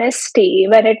honesty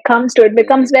when it comes to it mm,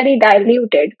 becomes very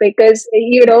diluted because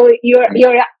mm,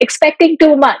 you're expecting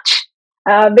too much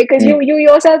because mm, you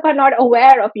yourself are not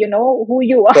aware of who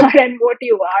you are correct. and what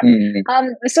you Mm, are.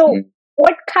 So mm.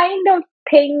 what kind of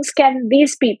things can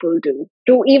these people do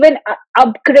to even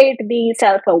upgrade the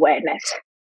self-awareness?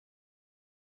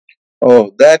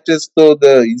 Oh, that is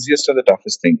the easiest and the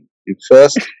toughest thing.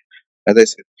 First, as I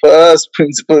said, first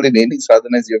principle in any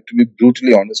sadhana is you have to be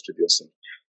brutally honest with yourself.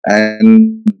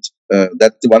 And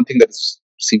that's the one thing that is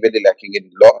severely lacking in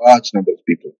large number of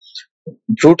people.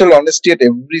 Brutal honesty at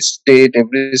every state,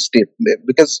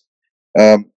 because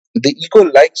the ego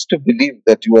likes to believe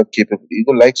that you are capable. The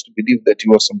ego likes to believe that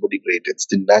you are somebody great. It's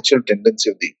the natural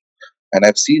tendency of the ego. And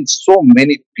I've seen so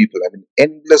many people, I mean,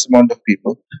 endless amount of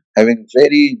people having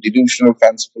very delusional,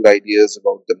 fanciful ideas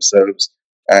about themselves.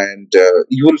 And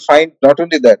you will find not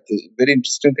only that, the very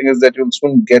interesting thing is that you'll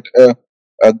soon get a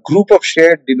group of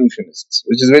shared delusionists,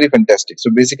 which is very fantastic. So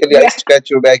basically, I Yeah, scratch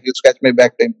your back, you scratch my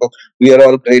back tempo. We are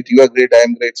all great. You are great. I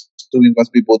am great. So we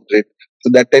must be both great. So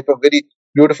that type of very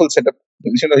beautiful setup,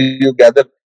 you gather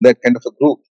that kind of a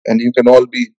group, and you can all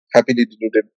be happily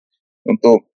deluded.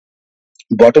 So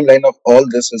bottom line of all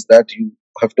this is that you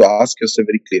have to ask yourself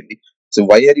very clearly, so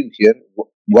why are you here?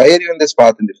 Why are you in this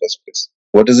path in the first place?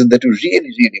 What is it that you really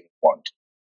really want?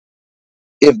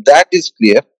 If that is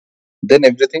clear, then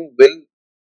everything will,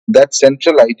 that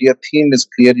central idea theme is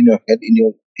clear in your head, in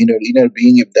your inner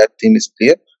being. If that theme is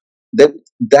clear, then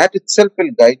that itself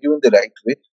will guide you in the right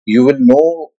way. You will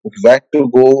know where to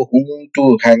go, whom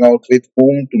to hang out with,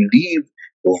 whom to leave,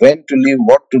 when to leave,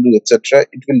 what to do, etc.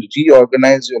 It will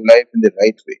reorganize your life in the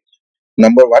right way.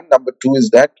 Number one. Number two is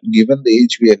that given the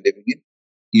age we are living in,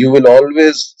 you will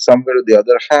always, somewhere or the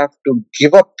other, have to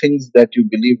give up things that you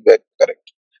believe were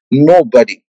correct.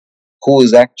 Nobody who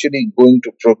is actually going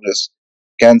to progress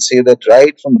can say that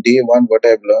right from day one, what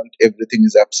I've learned, everything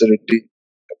is absolute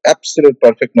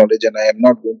perfect knowledge, and I am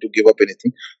not going to give up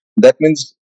anything. That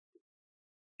means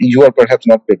you are perhaps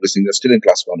not progressing. You're still in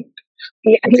class one.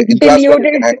 yeah. Okay, in class one, you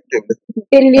can deluded hang out everything.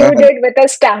 Uh-huh. deluded with a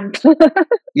stamp.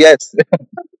 Yes.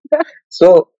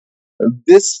 So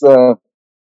this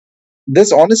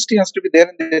this honesty has to be there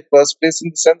in the first place.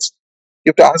 In the sense, you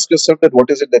have to ask yourself that what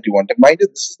is it that you want. And mind you,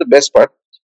 this is the best part.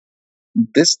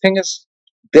 This thing is,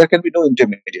 there can be no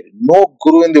intermediary. No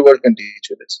guru in the world can teach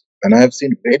you this. And I have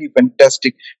seen very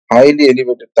fantastic, highly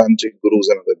elevated tantric gurus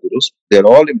and other gurus. They're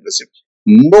all impressive.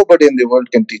 Nobody in the world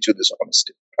can teach you this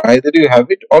honesty. Either you have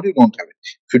it or you don't have it.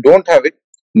 If you don't have it,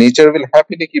 nature will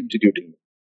happily keep deluding you.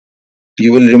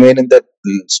 You will remain in that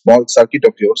small circuit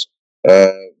of yours,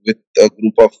 with a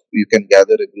group of, you can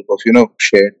gather a group of,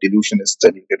 shared delusionists,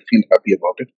 and you can feel happy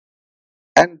about it.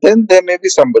 And then there may be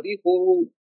somebody who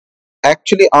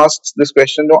actually asks this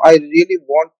question, no, I really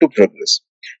want to progress.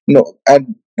 No,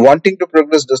 and wanting to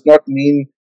progress does not mean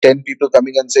 10 people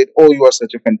coming and saying, oh, you are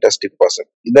such a fantastic person.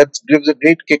 That gives a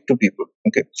great kick to people.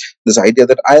 Okay, this idea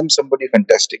that I am somebody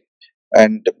fantastic.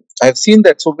 And I've seen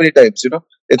that so many times.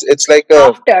 It's like a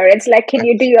After it's like, can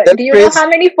you self do you know praise. how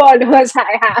many followers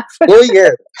I have? Oh yeah.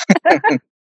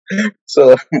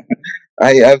 So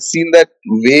I've seen that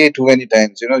way too many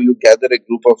times. You gather a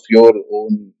group of your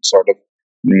own sort of,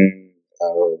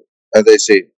 mm, as I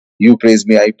say, you praise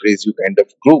me, I praise you kind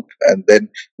of group, and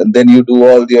then you do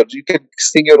all your, you can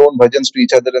sing your own bhajans to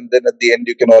each other, and then at the end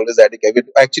you can always add a caveat.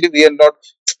 Actually, we are not.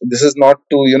 This is not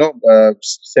to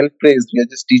self praise. We are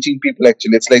just teaching people.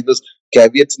 Actually, it's like those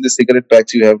caveats in the cigarette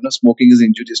packs you have. No, smoking is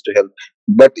injurious to health,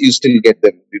 but you still get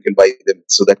them. You can buy them.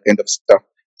 So that kind of stuff.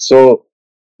 So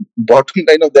bottom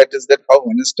line of that is that how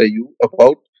honest are you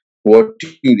about what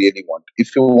you really want?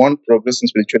 If you want progress in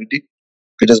spirituality,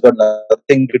 it has got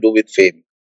nothing to do with fame.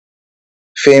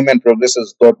 Fame and progress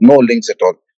has got no links at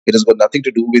all. It has got nothing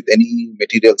to do with any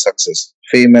material success.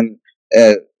 Fame and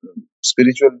uh,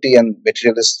 spirituality and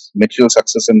material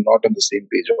success are not on the same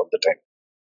page all the time.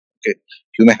 Okay,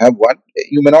 you may have one,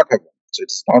 you may not have one, so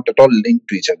it's not at all linked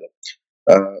to each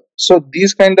other. So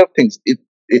these kind of things,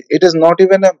 it is not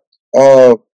even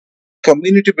a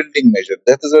community building measure.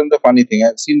 That is the funny thing.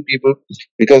 I've seen people,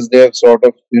 because they have sort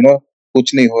of,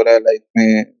 kuch nahi ho raha hai life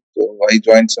mein, so I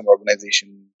joined some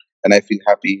organization and I feel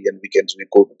happy, and weekends we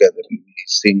go together and we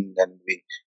sing and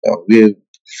we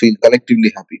feel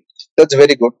collectively happy. That's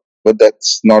very good, but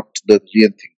that's not the real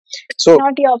thing. So,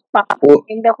 Not your part. oh,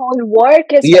 In the whole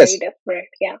work is yes, very different.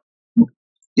 Yeah.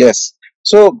 yes.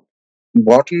 So,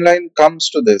 bottom line comes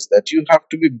to this, that you have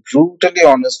to be brutally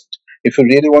honest. If you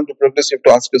really want to progress, you have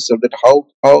to ask yourself that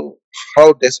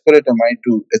how desperate am I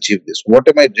to achieve this? What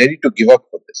am I ready to give up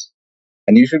for this?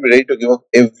 And you should be ready to give up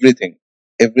everything.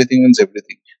 Everything means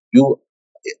everything. You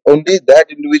only that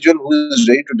individual who is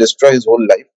ready to destroy his whole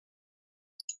life.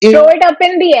 Throw it up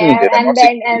in the air, I'm not and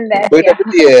saying then throw it yeah. up in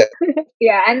the air.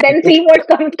 Yeah, and then see what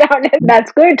comes down.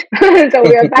 That's good. So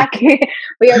we are back.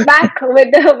 We are back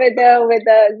with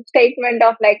the statement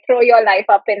of like, throw your life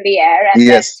up in the air and then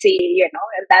Yes, see.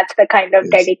 And that's the kind of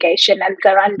yes. dedication and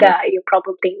surrender you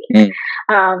probably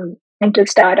Mm. need to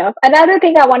start off. Another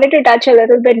thing I wanted to touch a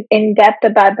little bit in depth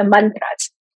about the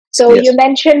mantras. So Yes. you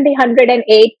mentioned the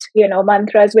 108,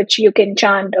 mantras which you can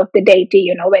chant of the deity,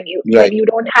 when Right. you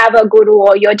don't have a guru,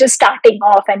 or you're just starting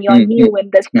off and you're new in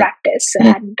this practice,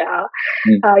 and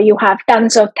you have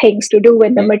tons of things to do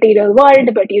in the material world,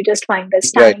 but you just find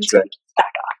this time, Right, so right. you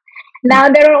start off. Now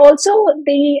there are also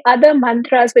the other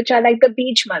mantras which are like the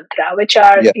beach mantra, which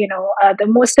are Yeah. the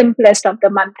most simplest of the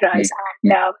mantras,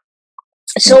 Mm. and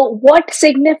so what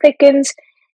significance?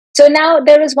 So now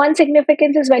there is one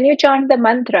significance is when you chant the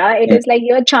mantra, it Mm. is like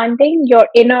you're chanting your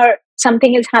inner,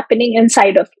 something is happening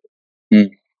inside of you. Mm.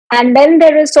 And then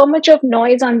there is so much of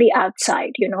noise on the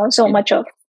outside, so Mm. much of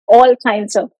all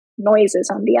kinds of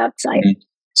noises on the outside. Mm.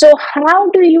 So how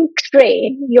do you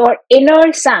train your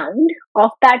inner sound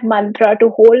of that mantra to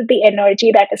hold the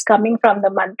energy that is coming from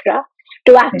the mantra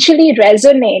to actually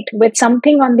resonate with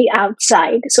something on the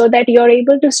outside, so that you're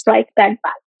able to strike that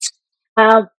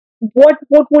balance? What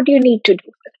would you need to do?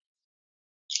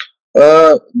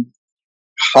 Uh,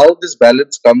 how this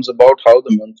balance comes about, how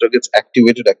the mantra gets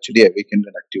activated, actually awakened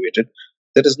and activated,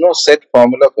 there is no set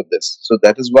formula for this. So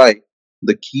that is why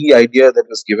the key idea that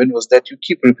was given was that you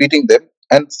keep repeating them,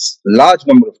 and large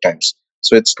number of times.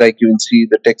 So it's like you will see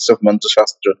the text of Mantra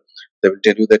Shastra, they will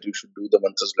tell you that you should do the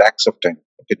mantras lakhs of time.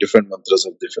 Okay, different mantras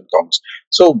have different counts.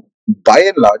 So by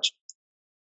and large,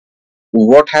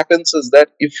 what happens is that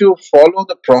if you follow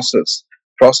the process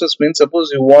means, suppose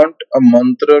you want a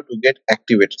mantra to get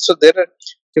activated. So you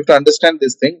have to understand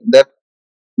this thing, that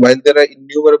while there are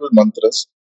innumerable mantras,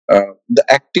 the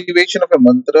activation of a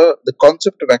mantra, the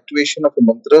concept of activation of a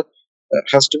mantra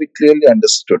has to be clearly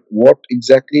understood. What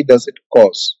exactly does it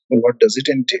cause? What does it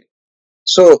entail?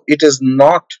 So it is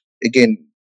not, again,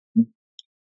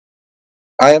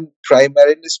 I am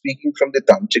primarily speaking from the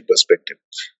tantric perspective.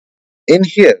 In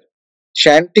here,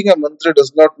 chanting a mantra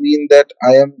does not mean that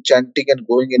I am chanting and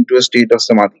going into a state of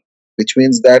samadhi, which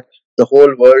means that the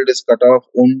whole world is cut off,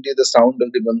 only the sound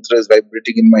of the mantra is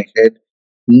vibrating in my head.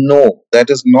 No, that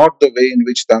is not the way in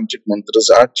which tantric mantras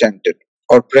are chanted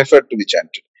or preferred to be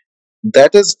chanted.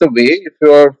 That is the way if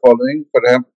you are following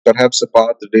perhaps a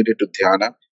path related to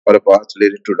dhyana or a path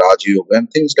related to Raja Yoga and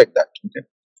things like that, okay,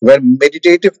 where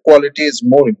meditative quality is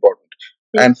more important.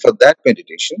 And for that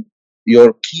meditation,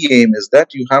 your key aim is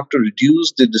that you have to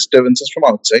reduce the disturbances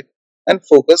from outside and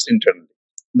focus internally.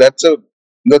 That's a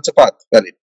path,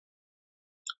 valid.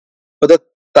 For the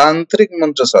tantric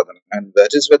mantra sadhana, and that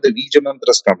is where the Vija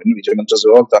mantras come in. Vija mantras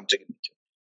are all tantric in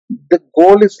nature. The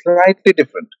goal is slightly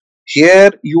different.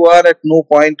 Here, you are at no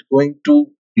point going to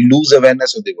lose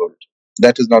awareness of the world.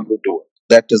 That is not going to work.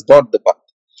 That is not the path.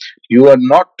 You are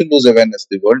not to lose awareness of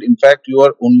the world. In fact, you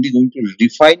are only going to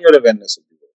refine your awareness of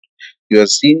the world. You are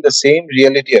seeing the same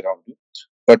reality around you,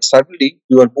 but suddenly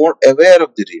you are more aware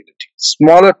of the reality.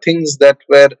 Smaller things that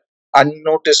were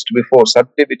unnoticed before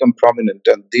suddenly become prominent,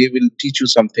 and they will teach you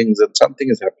some things, and something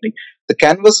is happening. The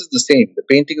canvas is the same, the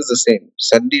painting is the same.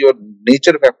 Suddenly your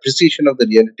nature of appreciation of the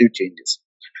reality changes.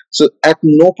 So at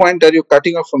no point are you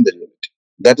cutting off from the reality.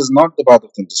 That is not the path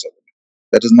of Tantra Sadhana.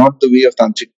 That is not the way of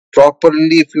Tantric.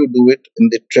 Properly, if you do it in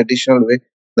the traditional way,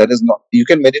 that is not. You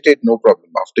can meditate, no problem.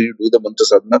 After you do the Mantra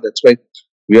Sadhana, that's why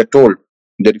we are told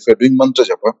that if you are doing Mantra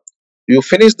Japa, you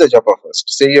finish the Japa first.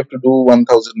 Say you have to do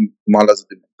 1000 malas of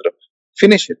the mantra.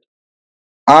 Finish it.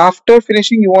 After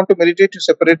finishing, you want to meditate, you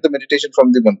separate the meditation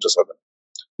from the Mantra Sadhana.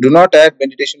 Do not add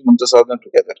meditation Mantra Sadhana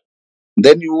together.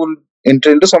 Then you will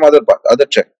enter into some other path, other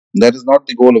track. That is not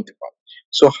the goal of the path.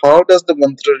 So how does the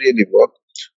mantra really work?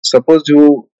 Suppose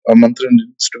a mantra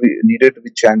needed to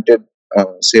be chanted,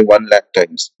 say 1 lakh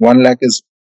times. 1 lakh is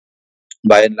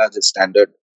by and large a standard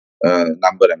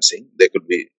number. I'm saying there could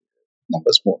be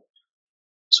numbers more.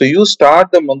 So you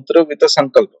start the mantra with a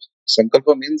sankalpa.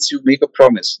 Sankalpa means you make a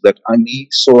promise that I me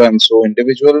so and so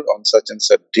individual on such and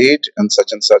such date and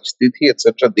such tithi,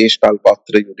 etc. Desh kal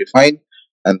patra you define,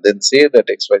 and then say that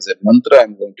XYZ mantra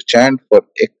I'm going to chant for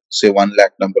say 1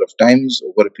 lakh number of times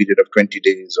over a period of 20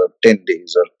 days or 10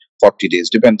 days or 40 days,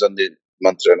 depends on the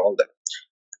mantra and all that.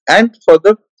 And for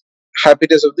the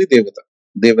happiness of the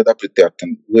Devata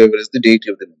Prityarthan, whoever is the deity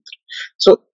of the mantra.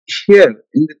 So here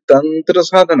in the Tantra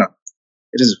Sadhana,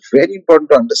 it is very important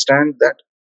to understand that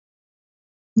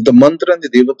the mantra and the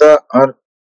devata are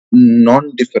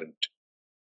non-different.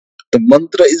 The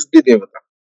mantra is the devata.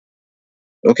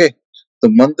 Okay, the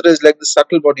mantra is like the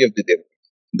subtle body of the devata.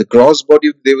 The gross body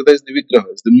of the devata is the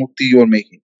vigraha, is the mukti you are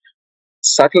making.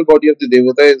 Subtle body of the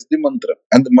devata is the mantra,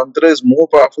 and the mantra is more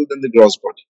powerful than the gross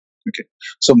body. Okay,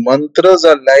 so mantras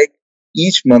are like,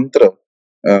 each mantra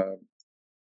uh,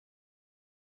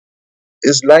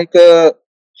 is like a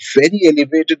very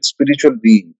elevated spiritual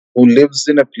being who lives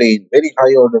in a plane, very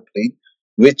high order plane,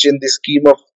 which in the scheme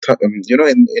of,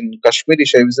 in Kashmiri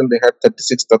Shaivism, they had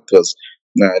 36 tattvas,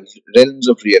 realms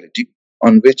of reality,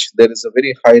 on which there is a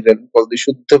very high realm called the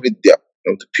Shuddha Vidya,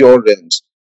 the pure realms.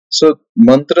 So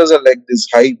mantras are like these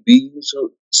high beings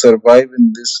who survive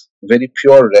in this very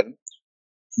pure realm,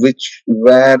 which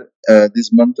where these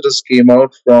mantras came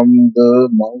out from the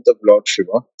mouth of Lord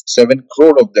Shiva. 7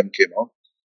 crore of them came out,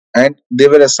 and they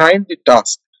were assigned the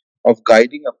task of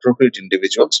guiding appropriate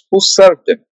individuals who served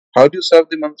them. How do you serve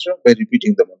the mantra? By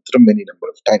repeating the mantra many number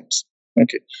of times.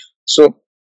 Okay, so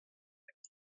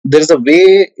there is a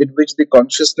way in which the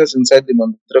consciousness inside the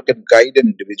mantra can guide an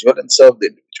individual and serve the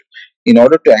individual in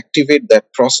order to activate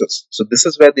that process. So this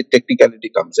is where the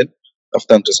technicality comes in of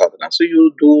Tantra Sadhana. So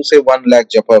you do say 1 lakh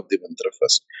japa of the mantra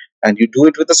first, and you do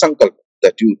it with a sankalpa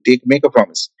that you make a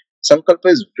promise. Sankalpa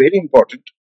is very important.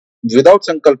 Without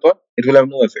sankalpa, it will have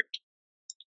no effect.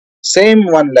 Same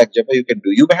 1 lakh japa you can do.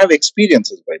 You may have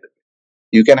experiences, by the way.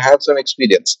 You can have some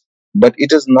experience, but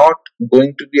it is not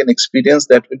going to be an experience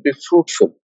that will be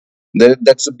fruitful.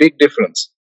 That's a big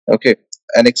difference. Okay,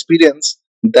 an experience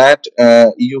that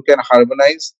you can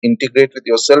harmonize, integrate with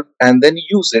yourself, and then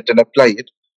use it and apply it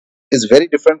is very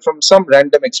different from some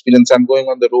random experience. I'm going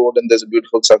on the road and there's a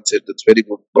beautiful sunset. That's very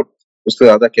good, but uske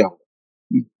zyada kya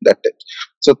hoga? That type.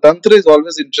 So Tantra is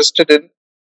always interested in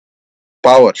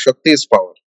power. Shakti is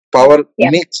power. Power Yeah.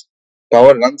 makes.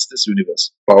 Power runs this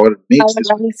universe. Power makes this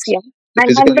universe. Yeah. The And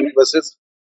physical universe is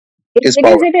it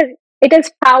power.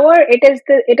 is power. It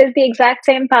is the exact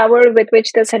same power with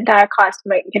which this entire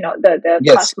cosmic, the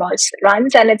Yes. cosmos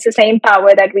runs, and it's the same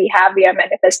power that we have. We are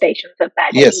manifestations of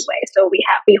that Yes. anyway. So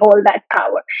we hold that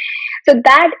power. So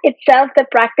that itself, the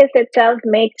practice itself,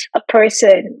 makes a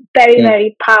person very,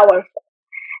 very powerful.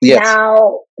 Yes.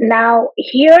 Now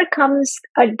here comes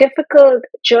a difficult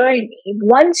journey.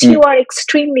 Once you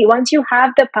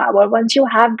have the power, once you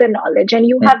have the knowledge, and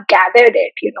you have gathered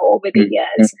it, over the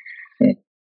years,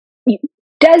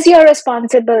 does your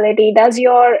responsibility, does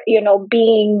your,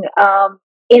 being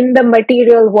in the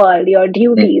material world, your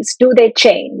duties, do they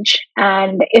change?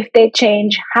 And if they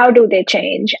change, how do they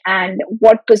change? And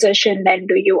what position then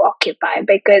do you occupy?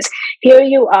 Because here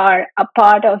you are, a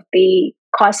part of the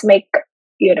cosmic,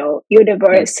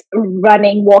 universe,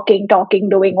 running, walking, talking,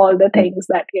 doing all the things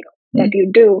that, that you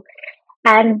do.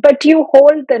 But you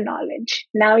hold the knowledge.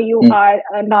 Now you are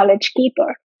a knowledge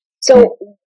keeper. So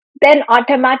then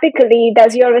automatically,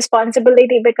 does your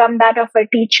responsibility become that of a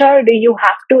teacher? Do you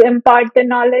have to impart the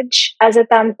knowledge as a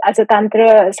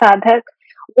tantra sadhak?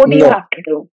 What do you have to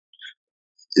do?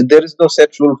 There is no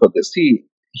set rule for this. See,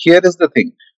 here is the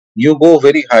thing. You go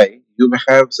very high, you may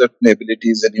have certain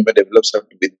abilities and you may develop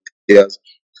certain vidyas,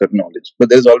 certain knowledge, but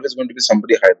there is always going to be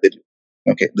somebody higher than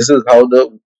you. Okay, this is how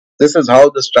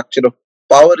the structure of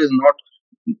power is. Not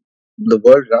the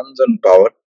world runs on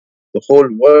power. The whole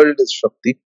world is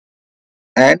Shakti,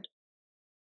 and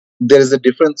there is a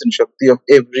difference in Shakti of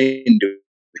every individual.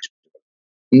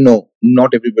 No,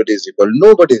 not everybody is equal.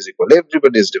 Nobody is equal.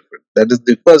 Everybody is different. That is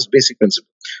the first basic principle.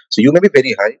 So you may be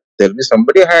very high. There will be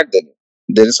somebody higher than you.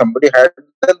 There is somebody higher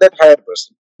than that higher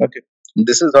person. Okay.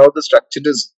 This is how the structure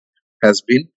has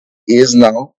been, is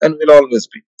now, and will always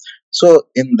be. So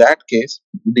in that case,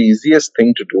 the easiest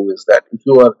thing to do is that if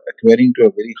you are acquiring to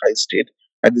a very high state,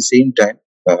 at the same time,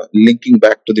 linking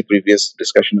back to the previous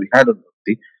discussion we had on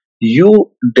Bhakti,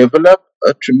 you develop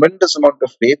a tremendous amount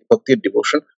of faith, bhakti, and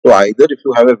devotion to either, if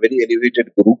you have a very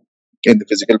elevated guru in the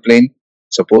physical plane,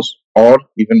 suppose, or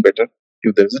even better,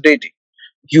 if there is a deity.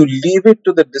 You leave it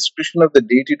to the discretion of the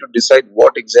deity to decide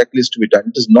what exactly is to be done.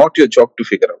 It is not your job to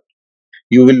figure out.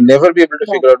 You will never be able to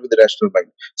Yeah. figure out with the rational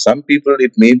mind. Some people,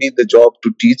 it may be the job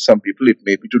to teach. Some people, it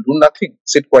may be to do nothing,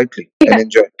 sit quietly and Yeah.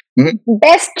 enjoy. Mhm.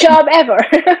 Best job ever.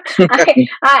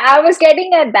 I was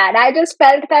getting at that. I just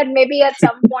felt that maybe at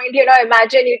some point,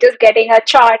 imagine you just getting a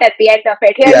chart at the end of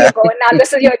it. Here Yeah. you go. Now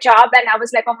this is your job. And I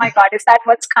was like, oh my God, is that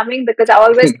what's coming? Because I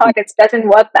always thought it doesn't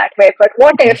work that way. But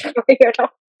what if,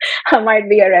 might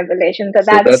be a revelation. So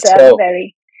So that's that's how.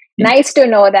 very nice to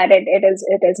know that it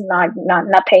is not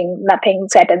nothing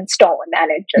set in stone, and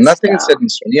it just Nothing is set in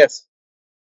stone. Yes.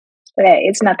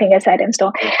 it's nothing is set in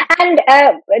stone. And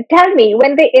tell me,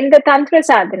 when in the tantra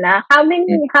sadhana, how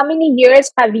many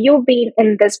years have you been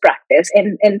in this practice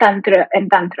in tantra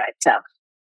itself?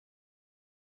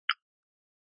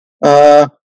 Uh,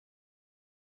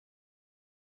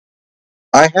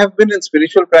 I have been in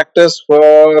spiritual practice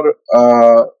for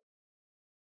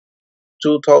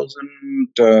 2000.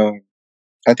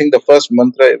 I think the first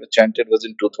mantra I ever chanted was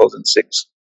in 2006.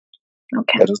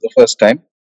 Okay. That was the first time.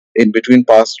 In between,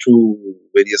 passed through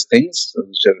various things.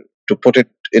 Which are, to put it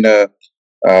in a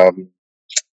um,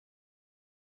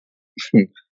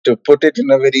 to put it in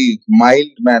a very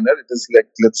mild manner, it is like,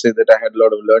 let's say that I had a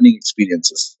lot of learning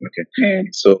experiences. Okay,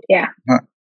 so Yeah.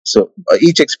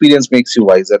 each experience makes you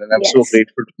wiser, and I'm so Yes.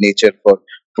 grateful to nature for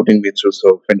putting me through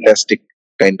so fantastic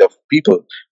kind of people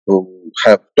who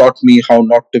have taught me how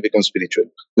not to become spiritual,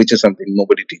 which is something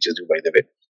nobody teaches you, by the way.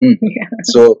 Yeah.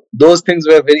 So those things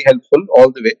were very helpful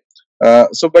all the way.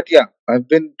 But yeah, I've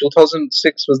been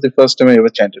 2006 was the first time I ever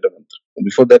chanted a mantra.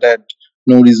 Before that, I had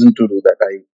no reason to do that.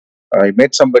 I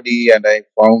met somebody and I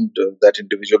found that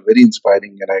individual very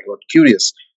inspiring, and I got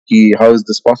curious. How is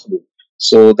this possible?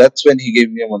 So that's when he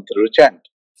gave me a mantra to chant,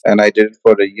 and I did it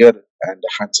for a year and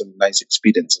had some nice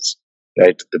experiences right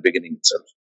at the beginning itself.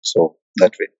 So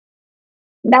that way.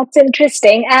 That's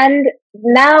interesting. And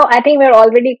now I think we're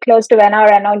already close to an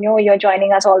hour, and I know you're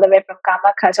joining us all the way from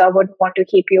Kamakha, so I wouldn't want to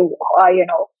keep you,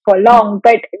 for long.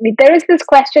 But there is this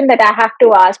question that I have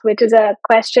to ask, which is a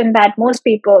question that most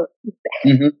people,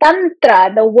 Mm-hmm.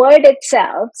 Tantra, the word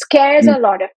itself, scares a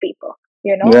lot of people.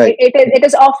 Right. It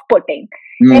is off-putting.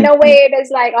 In a way, it is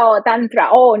like, oh, Tantra.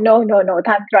 Oh, no, no, no.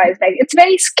 Tantra is like, it's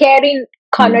very scary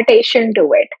connotation to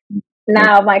it.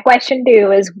 Now, my question to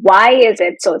you is, why is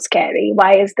it so scary?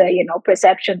 Why is the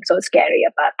perception so scary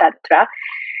about tantra?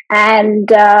 And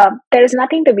there is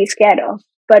nothing to be scared of,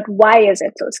 but why is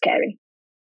it so scary?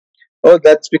 Oh,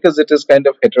 that's because it is kind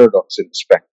of heterodox in its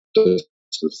practice.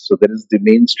 So there is the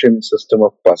mainstream system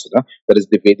of Upasana, there is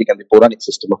the Vedic and the Puranic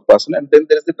system of Upasana, and then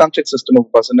there is the Tantric system of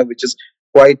Upasana, which is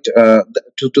quite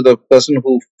to the person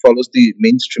who follows the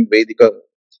mainstream Vedika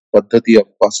Paddhati of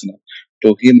Upasana.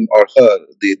 To him or her,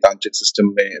 the Tantric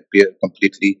system may appear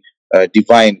completely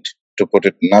divine, to put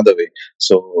it another way.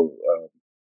 So,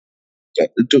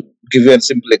 to give you a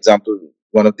simple example,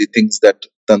 one of the things that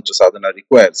Tantra sadhana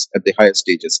requires at the higher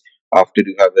stages, after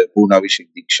you have a Purnavishik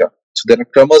Diksha. So there are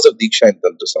kramas of Diksha in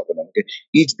Tantra sadhana. Okay?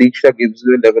 Each Diksha gives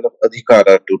you a level of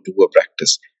adhikara to do a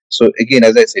practice. So again,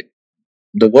 as I said,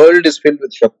 the world is filled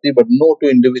with Shakti, but no two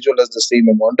individual has the same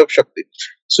amount of Shakti.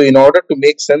 So in order to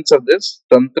make sense of this,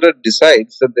 Tantra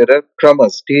decides that there are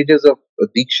kramas, stages of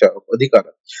Diksha, of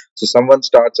adhikara. So someone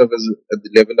starts off as at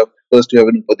the level of, first you have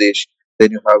an Upadesh,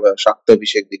 then you have a Shakta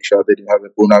Vishek Diksha, then you have a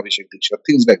Purna Vishek Diksha,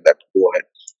 things like that go ahead.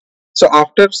 So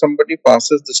after somebody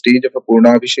passes the stage of a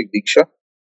Purna Vishek Diksha,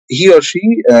 he or she,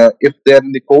 if they are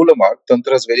in the Kola mark,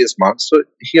 Tantra's various marks, so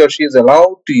he or she is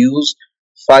allowed to use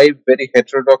 5 very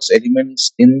heterodox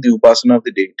elements in the Upasana of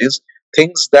the deities,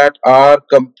 things that are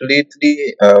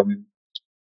completely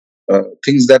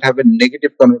things that have a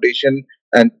negative connotation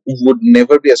and would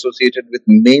never be associated with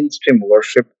mainstream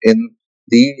worship in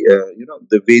the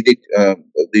the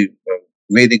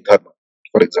Vedic dharma,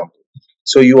 for example.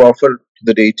 So you offer to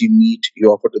the deity meat, you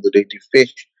offer to the deity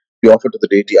fish, you offer to the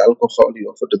deity alcohol, you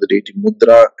offer to the deity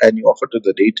mudra, and you offer to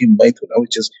the deity maithuna,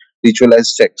 which is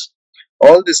ritualized sex.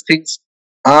 All these things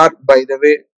are, by the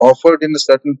way, offered in a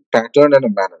certain pattern and a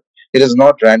manner. It is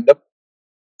not random.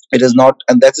 It is not,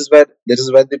 and that is where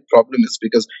the problem is,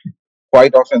 because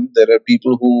quite often there are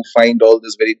people who find all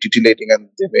this very titillating, and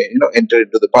they may enter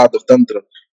into the path of tantra,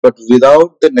 but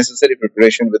without the necessary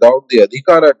preparation, without the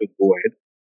adhikara to go ahead.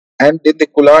 And in the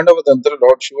Kulandava Tantra,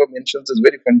 Lord Shiva mentions this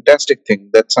very fantastic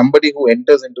thing, that somebody who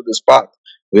enters into this path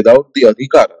without the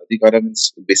adhikara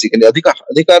means basically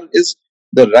adhikara is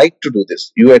the right to do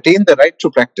this. You attain the right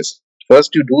to practice.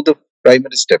 First, you do the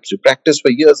primary steps. You practice for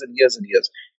years and years and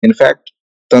years. In fact,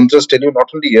 Tantras tell you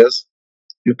not only years,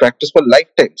 you practice for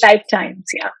lifetimes. Lifetimes,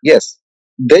 yeah. Yes.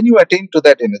 then you attain to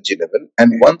that energy level.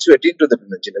 And once you attain to that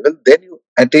energy level, then you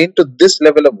attain to this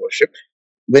level of worship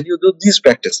when you do these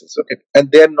practices. Okay,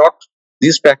 and they are not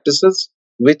these practices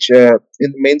which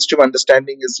in mainstream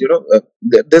understanding is,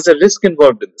 there's a risk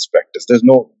involved in this practice.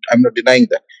 I'm not denying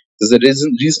that. There's a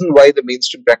reason why the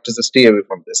mainstream practices stay away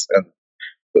from this, and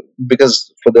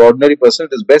because for the ordinary person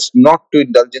it is best not to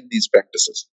indulge in these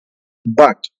practices.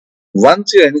 But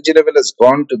once your energy level has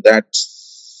gone to that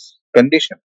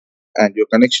condition and your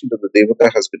connection to the devata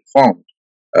has been formed,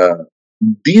 uh,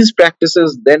 these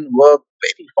practices then work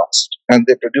very fast and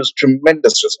they produce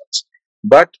tremendous results.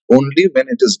 But only when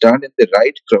it is done in the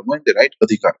right krama, in the right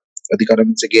adhikara. Adhikara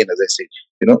means, again, as I say,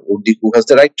 only who has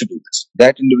the right to do this.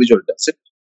 That individual does it.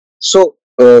 So,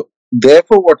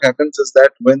 therefore, what happens is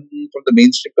that when, from the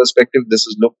mainstream perspective, this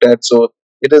is looked at, so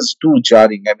it is too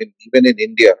jarring. I mean, even in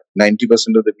India,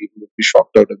 90% of the people would be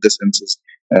shocked out of the senses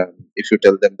if you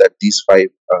tell them that these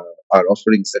five are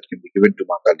offerings that can be given to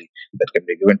Ma Kali, that can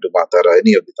be given to Matara,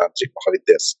 any of the Tantric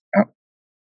Mahavidyas.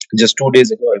 Just 2 days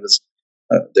ago,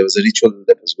 there was a ritual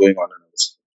that was going on, and it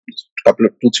was a couple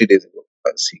of 2-3 days ago.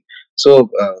 So,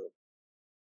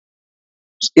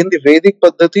 in the Vedic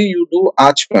Paddhati, you do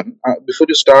Achman. Before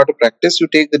you start a practice, you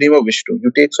take the name of Vishnu. You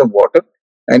take some water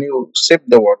and you sip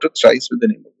the water thrice with the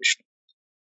name of Vishnu.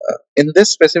 In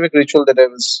this specific ritual that I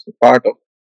was part of,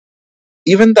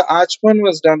 even the Achman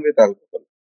was done with alcohol,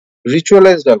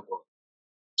 ritualized alcohol.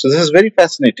 So this is very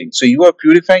fascinating. So you are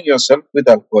purifying yourself with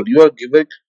alcohol. You are giving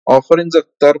offerings of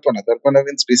tarpana. Tarpana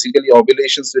means basically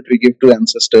oblations that we give to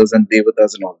ancestors and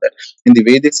devatas and all that. In the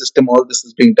Vedic system, all this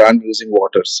is being done using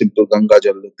water, simple Ganga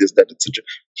Jal, this, that, etc.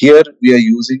 Here we are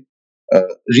using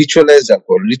ritualized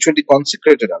alcohol, ritually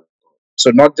consecrated alcohol.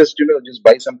 So not just just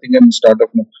buy something and start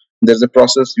off. No, there's a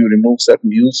process. You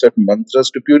use certain mantras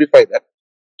to purify that,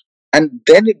 and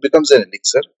then it becomes an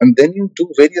elixir, and then you do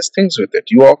various things with it.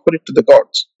 You offer it to the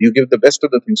gods. You give the best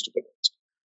of the things to the gods.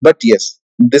 But yes,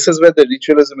 this is where the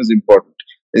ritualism is important.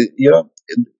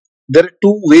 There are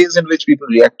two ways in which people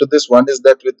react to this. One is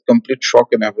that with complete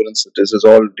shock and abhorrence, that this is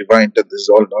all divine, that this is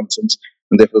all nonsense,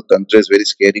 and therefore tantra is very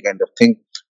scary kind of thing.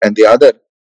 And the other,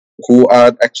 who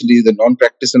are actually the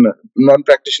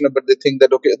non-practitioner, but they think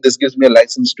that, okay, this gives me a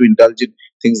license to indulge in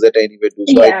things that I anyway do.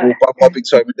 So I go popping,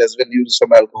 so I might as well use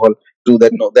some alcohol. Do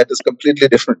that. No, that is completely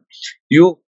different.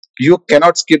 You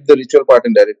cannot skip the ritual part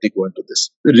and directly go into this.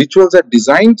 The rituals are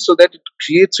designed so that it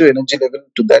creates your energy level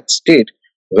to that state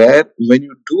where when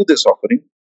you do this offering,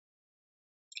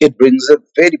 it brings a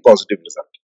very positive result.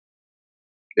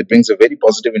 It brings a very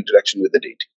positive interaction with the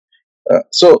deity.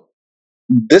 So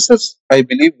this is, I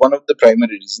believe, one of the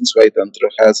primary reasons why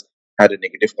Tantra has had a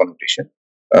negative connotation.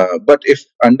 But if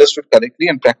understood correctly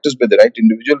and practiced by the right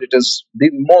individual, it is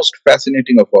the most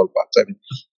fascinating of all paths. I mean,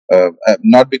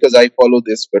 not because I follow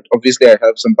this, but obviously I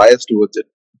have some bias towards it.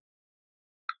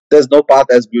 There's no path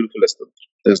as beautiful as Tantra.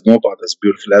 There's no path as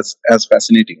beautiful, as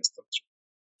fascinating as Tantra.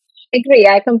 Agree.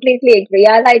 I completely agree.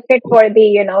 I like it for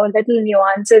the, little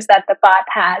nuances that the path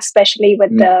has, especially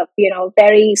with the,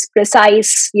 very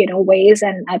precise, ways.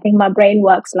 And I think my brain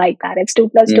works like that. It's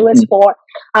 2 + 2 is 4.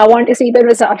 I want to see the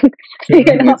result,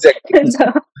 Exactly.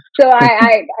 So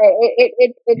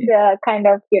it kind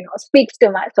of, speaks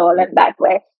to my soul in that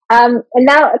way.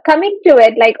 Now coming to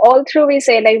it, like all through we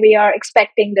say like we are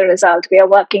expecting the result, we are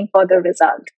working for the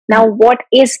result. Now, what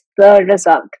is the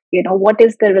result? What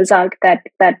is the result that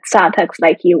sadhaks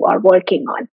like you are working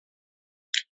on?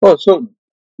 Oh, so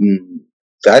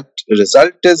that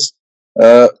result is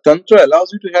Tantra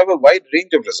allows you to have a wide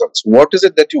range of results. What is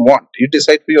it that you want? You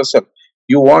decide for yourself.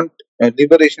 You want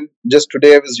liberation. Just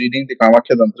today I was reading the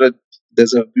Kamakhya Tantra.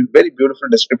 There's a very beautiful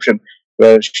description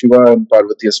where Shiva and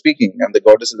Parvati are speaking, and the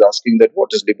goddess is asking that what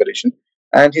is liberation?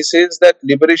 And he says that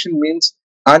liberation means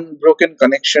unbroken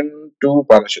connection to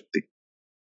Parashakti.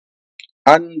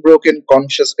 Unbroken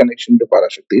conscious connection to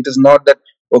Parashakti. It is not that,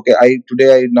 okay, I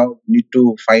now need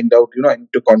to find out, I need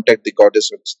to contact the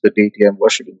goddess or the deity I'm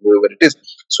worshipping, whoever it is.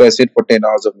 So I sit for 10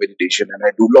 hours of meditation and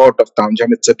I do a lot of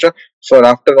tamjam, etc. For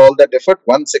after all that effort,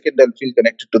 1 second I'll feel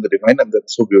connected to the divine, and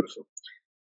that's so beautiful.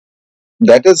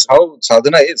 That is how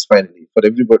sadhana is finally for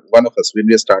everybody, one of us, when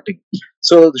we are starting.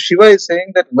 So Shiva is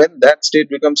saying that when that state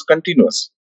becomes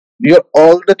continuous, you're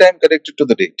all the time connected to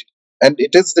the deity. And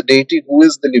it is the deity who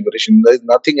is the liberation. There is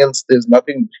nothing else. There's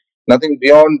nothing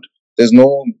beyond. There's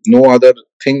no other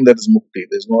thing that is mukti.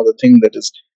 There's no other thing that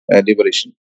is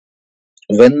liberation.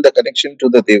 When the connection to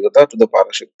the devata, to the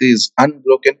parashakti is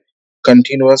unbroken,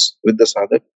 continuous with the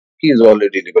sadhak, he is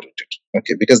already liberated.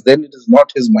 Okay, because then it is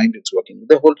not his mind it's working.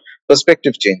 The whole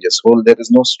perspective changes. There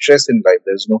is no stress in life.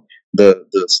 There is no the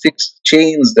 6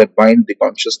 chains that bind the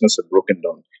consciousness are broken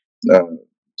down. uh,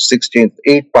 16,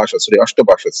 8 pashas, sorry,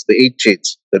 Ashtapashas, the 8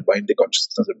 chains that bind the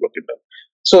consciousness are broken down.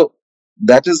 So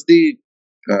that is the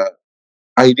uh,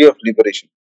 idea of liberation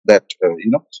that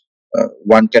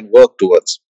one can work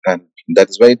towards, and that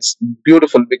is why it's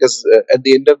beautiful, because at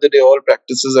the end of the day all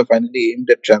practices are finally aimed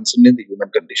at transcending the human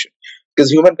condition.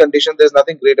 Because human condition, there's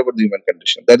nothing great about the human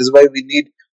condition. That is why we need,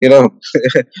 you know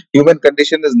human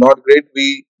condition is not great.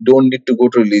 We don't need to go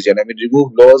to religion. I mean,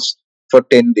 remove laws for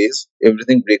 10 days,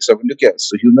 everything breaks up into chaos.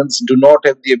 So humans do not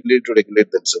have the ability to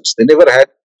regulate themselves. They never had,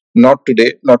 not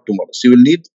today, not tomorrow. So you will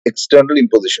need external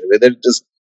imposition, whether it is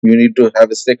you need to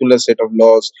have a secular set of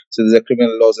laws, so there's a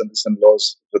criminal laws and this and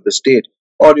laws for the state,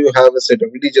 or you have a set of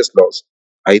religious laws.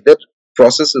 Either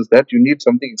process is that you need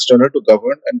something external to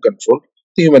govern and control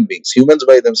the human beings. Humans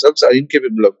by themselves are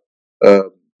incapable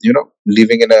of,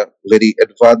 living in a very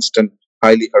advanced and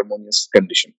highly harmonious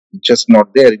condition. Just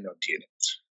not there in your DNA.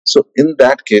 So in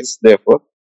that case, therefore,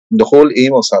 the whole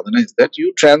aim of sadhana is that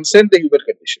you transcend the human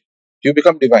condition. You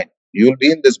become divine. You will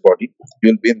be in this body, you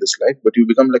will be in this life, but you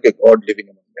become like a god living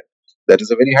among men. That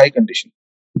is a very high condition.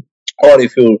 Or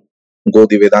if you go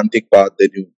the Vedantic path, then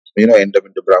you end up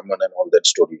into Brahman and all that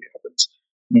story happens.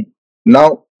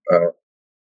 Now,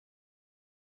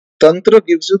 Tantra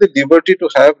gives you the liberty to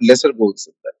have lesser goals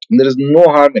than that. And there is no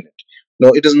harm in it. No,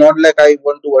 it is not like I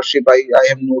want to worship, I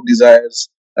have no desires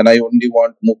and I only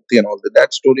want mukti and all that.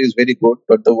 That story is very good,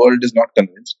 but the world is not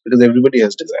convinced because everybody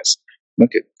has desires.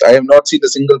 Okay. I have not seen a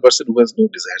single person who has no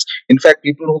desires. In fact,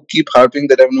 people who keep harping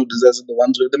that have no desires are the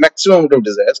ones with the maximum amount of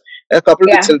desires, coupled with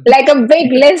Yeah, self. like a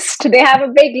big list. They have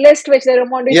a big list which they don't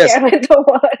want to Yes, share with the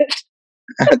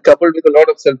world. coupled with a lot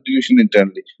of self-delusion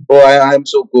internally. Oh, I am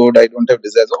so good, I don't have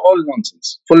desires. All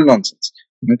nonsense, full nonsense.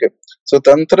 Okay. So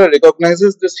Tantra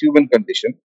recognizes this human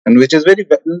condition, and which is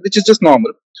just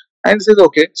normal, and says,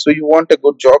 okay, so you want a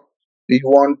good job,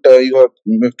 you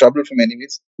have trouble from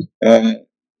enemies, uh,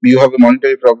 you have a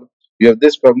monetary problem, you have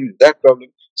this problem, that problem.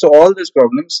 So all these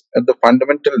problems at the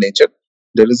fundamental nature,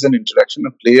 there is an interaction,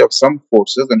 a play of some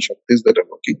forces and shaktis that are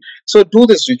working. So do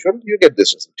this ritual, you get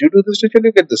this result. You do this ritual,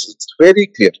 you get this result. It's very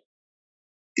clear.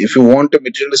 If you want a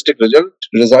materialistic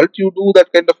result, you do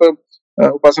that kind of a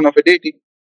upasana of a deity,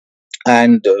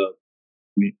 and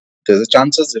there's a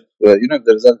chances if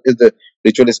if the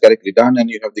ritual is correctly done and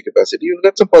you have the capacity, you'll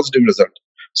get some positive result.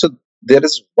 So there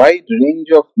is wide range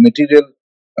of material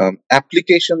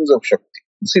applications of Shakti.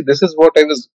 See, this is what I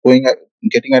was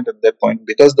getting at that point.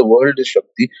 Because the world is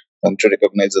Shakti, Tantra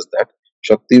recognizes that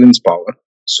Shakti wins power.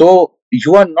 So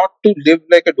you are not to live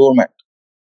like a doormat.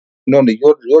 No, no,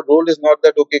 your role is not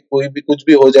that okay, koi bhi kuch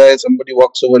bhi ho jaye, somebody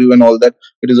walks over you and all that.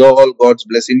 It is all God's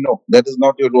blessing. No, that is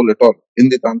not your role at all. In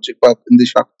the tantric path, in the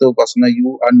Shakta Upasana,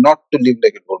 you are not to live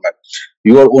like a doormat.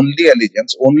 You are only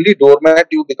allegiance, only doormat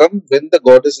you become when the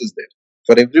goddess is there.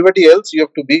 For everybody else, you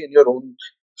have to be in your own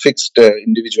fixed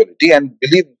individuality and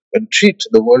believe and treat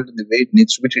the world in the way it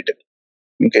needs to be treated.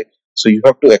 Okay, so you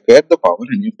have to acquire the power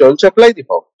and you have to also apply the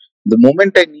power. The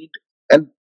moment I need, and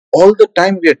all the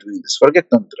time we are doing this. Forget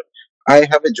tantra. I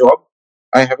have a job.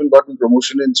 I haven't gotten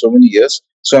promotion in so many years,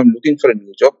 so I'm looking for a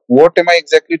new job. What am I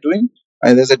exactly doing?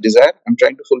 There's a desire. I'm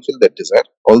trying to fulfill that desire.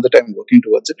 All the time working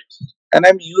towards it, and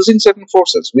I'm using certain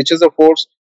forces. Which is a force?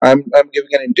 I'm giving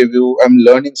an interview. I'm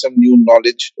learning some new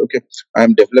knowledge. Okay,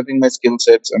 I'm developing my skill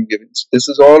sets. I'm giving. This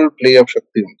is all play of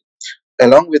Shakti.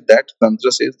 Along with that,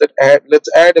 Tantra says that let's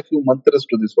add a few mantras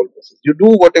to this whole process. You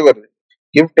do whatever,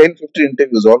 give 10, 15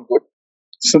 interviews, all good.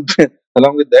 So,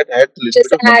 along with that, add a little Just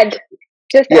bit of mantra. add,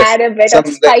 just Yes, add a bit of some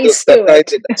spice to it.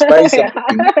 spice Yeah,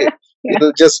 everything. Okay, yeah,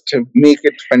 it'll just make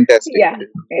it fantastic. yeah,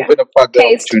 yeah. Open up further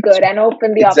Taste opportunities good for you. and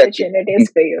open the Exactly.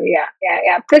 opportunities for you. Yeah, yeah,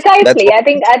 yeah. That's Precisely. what.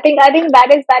 I think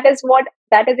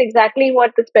that is exactly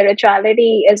what the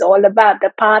spirituality is all about.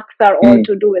 The paths are all Mm,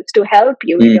 to do. It's to help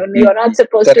you. You're not mm.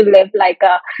 supposed to Correct. live like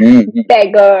a Mm.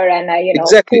 beggar and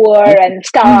Exactly. poor Mm, and mm,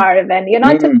 starve, and you're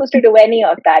not mm, supposed to do any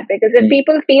of that, because if mm,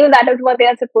 people feel that is what they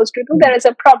are supposed to do, mm, there is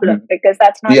a problem, mm. because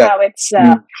that's not Yeah. how it's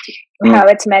Mm,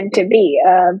 mm, meant to be.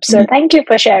 So mm, thank you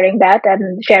for sharing that,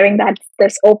 and sharing that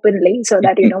this openly, so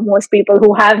that mm, most people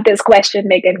who have this question,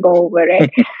 they can go over it.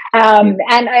 mm.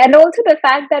 And also the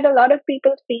fact that a lot of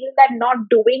people feel that not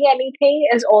doing anything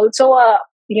is also a,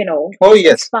 Oh it's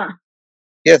yes, fun.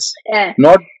 yes. Yeah,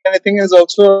 Not anything is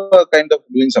also a kind of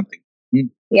doing something. Mm,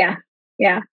 yeah,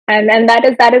 yeah. And that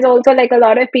is also like a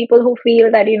lot of people who feel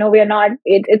that we're not,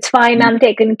 it's fine, mm, I'm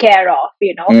taken care of,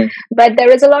 mm, but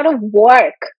there is a lot of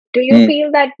work. Do you mm.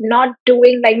 feel that not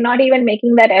doing, like not even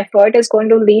making that effort, is going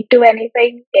to lead to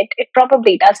anything? It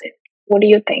probably doesn't. What do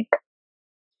you think?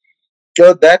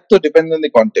 So that to depends on the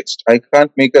context. I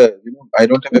can't make I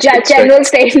don't have a fixed idea. General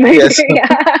statement. Yes.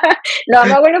 Yeah. No, I'm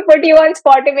not going to put you on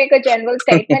spot to make a general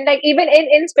statement. Like even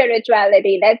in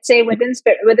spirituality, let's say within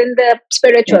the Mm,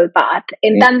 spiritual path,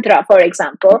 in mm, tantra, for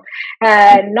example,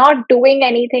 mm, not doing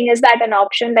anything, is that an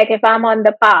option? Like if I'm on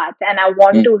the path and I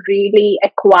want mm, to really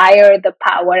acquire the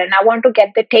power and I want to get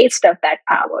the taste of that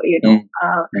power, mm,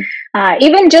 mm,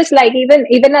 even just like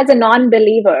even as a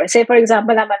non-believer, say for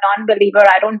example I'm a non-believer,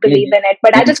 I don't believe mm, in it,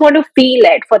 but I mm, just want to feel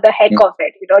it for the heck mm, of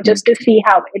it, mm, just to see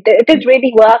how it mm,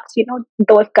 really works,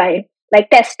 those kind, like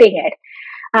testing it.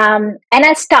 And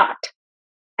I start,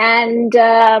 and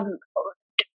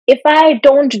if I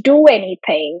don't do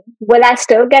anything, will I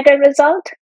still get a result?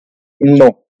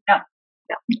 no, No,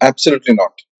 no. absolutely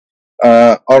not.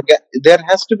 There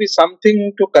has to be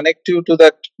something to connect you to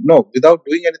that. No, without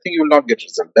doing anything, you will not get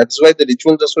result. That's why the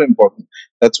rituals are so important.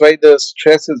 That's why the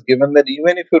stress is given that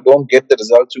even if you don't get the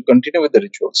results, you continue with the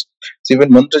rituals. So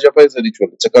even mantra japa is a ritual.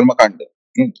 It's a karma kanda.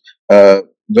 Mm.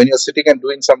 When you're sitting and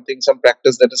doing something, some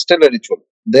practice, that is still a ritual.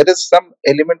 There is some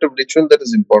element of ritual that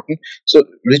is important. So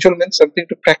ritual means something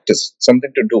to practice, something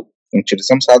to do. Actually,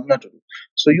 some sadhana to do.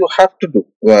 So you have to do.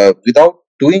 Without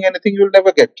doing anything, you will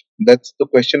never get. That's the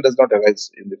question does not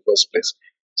arise in the first place.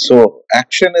 So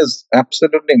action is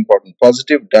absolutely important.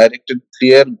 Positive, directed,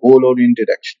 clear, goal-oriented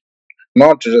action,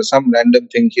 not some random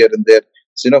thing here and there.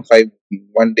 So,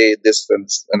 one day this and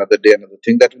another day another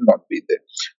thing, that will not be there.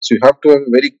 So you have to have a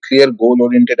very clear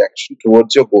goal-oriented action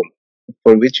towards your goal,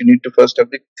 for which you need to first have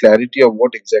the clarity of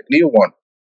what exactly you want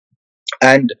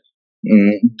and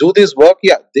do this work.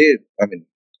 Yeah, I mean,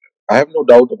 I have no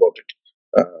doubt about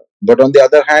it. But on the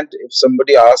other hand, if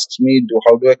somebody asks me,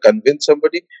 how do I convince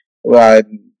somebody? Well,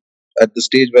 I'm at the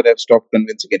stage where I've stopped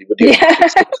convincing anybody of Yeah.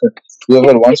 anything. So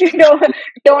whoever wants You to do,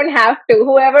 don't have to.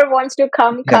 Whoever wants to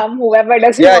come, yeah, come. Whoever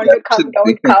doesn't yeah, want yeah, to come,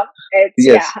 absolutely, don't come. It's,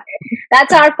 yeah. yes,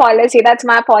 That's our policy. That's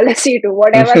my policy too.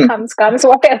 Whatever comes, comes.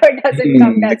 Whatever doesn't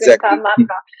come, doesn't come. exactly. I'm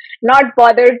not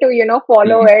bothered to,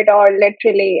 follow it, or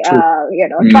literally,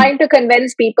 True. trying to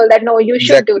convince people that no, you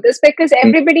should do Exactly. this, because Mm.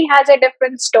 everybody has a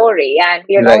different story, and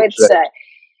Right, it's. right.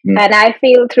 Mm. And I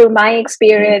feel through my Mm.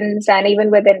 experience and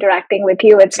even with interacting with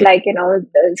you, it's like,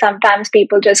 sometimes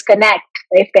people just connect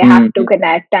if they have Mm. to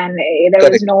connect, and there is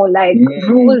Correct. no like Mm.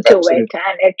 rule to it, Absolutely.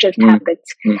 and it just Mm.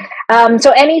 happens. Mm.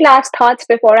 So any last thoughts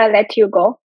before I let you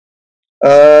go?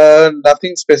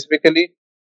 Nothing specifically.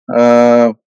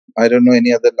 Uh, I don't know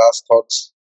any other last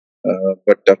thoughts.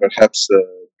 But perhaps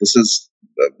this is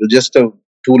just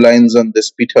two lines on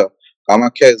this Pitha.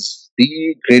 Kamakhya is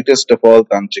the greatest of all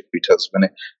tantric pithas.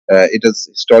 It is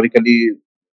historically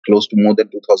close to more than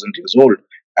 2000 years old,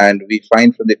 and we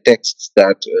find from the texts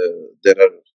that there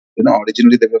are,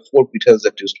 originally there were four pithas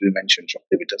that used to be mentioned,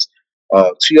 Shakti pithas.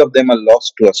 Three of them are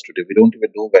lost to us today. We don't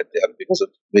even know where they are because of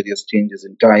various changes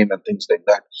in time and things like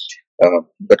that.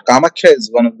 But Kamakhya is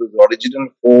one of the original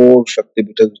four Shakti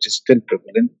pithas which is still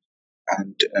prevalent,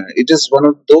 and it is one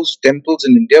of those temples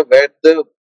in India where the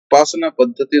Upasana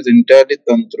Paddhati is entirely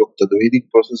Tantrukta. The Vedic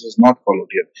process is not followed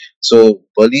here. So,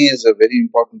 Bali is a very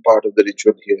important part of the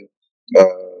ritual here.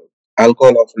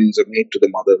 Alcohol offerings are made to the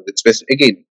mother.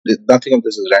 Again, nothing of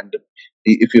this is random.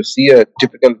 If you see a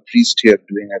typical priest here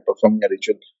performing a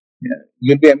ritual, yeah,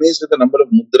 you'll be amazed at the number of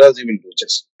mudras he will do,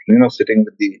 just sitting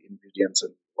with the ingredients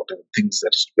and whatever things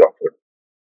that is to be offered.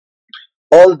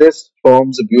 All this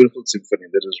forms a beautiful symphony.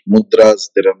 There is mudras,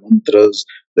 there are mantras,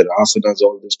 there are asanas,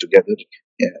 all this together.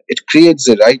 Yeah, it creates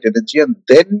the right energy, and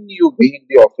then you make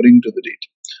the offering to the deity.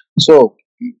 So,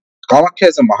 Kamakhya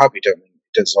is a Mahapita. I mean,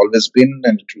 it has always been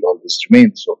and it will always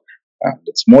remain. So,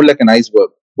 it's more like an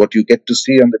iceberg. What you get to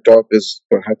see on the top is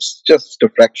perhaps just a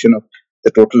fraction of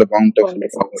the total amount of power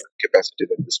Wonderful. and capacity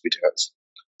that this pita has.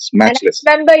 It's And I matchless.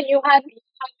 remember you have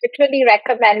literally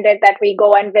recommended that we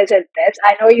go and visit this.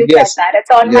 I know you said Yes, that. It's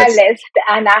on my yes, list,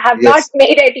 and I have not yes.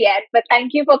 made it yet. But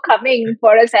thank you for coming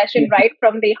for a session right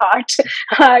from the heart,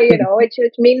 which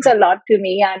means a lot to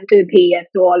me and to thee and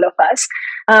to all of us.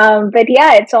 But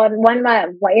yeah, it's on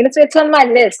it's on my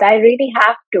list. I really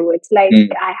have to. It's like Mm.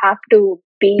 I have to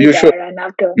be You should. there and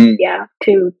have to, Mm. yeah,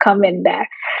 to come in there.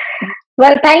 Mm.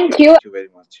 Well, thank you. Thank you very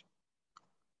much.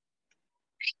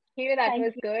 That Thank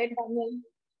was you good. for coming.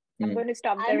 I'm Mm. going to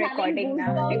stop the I'm having recording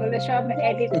now. goosebumps Evolution just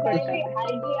edit for karna the hai.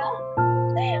 idea.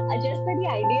 Just for the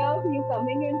idea of you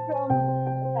coming in from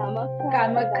Kamakya,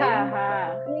 Kamakha, riding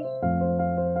ha.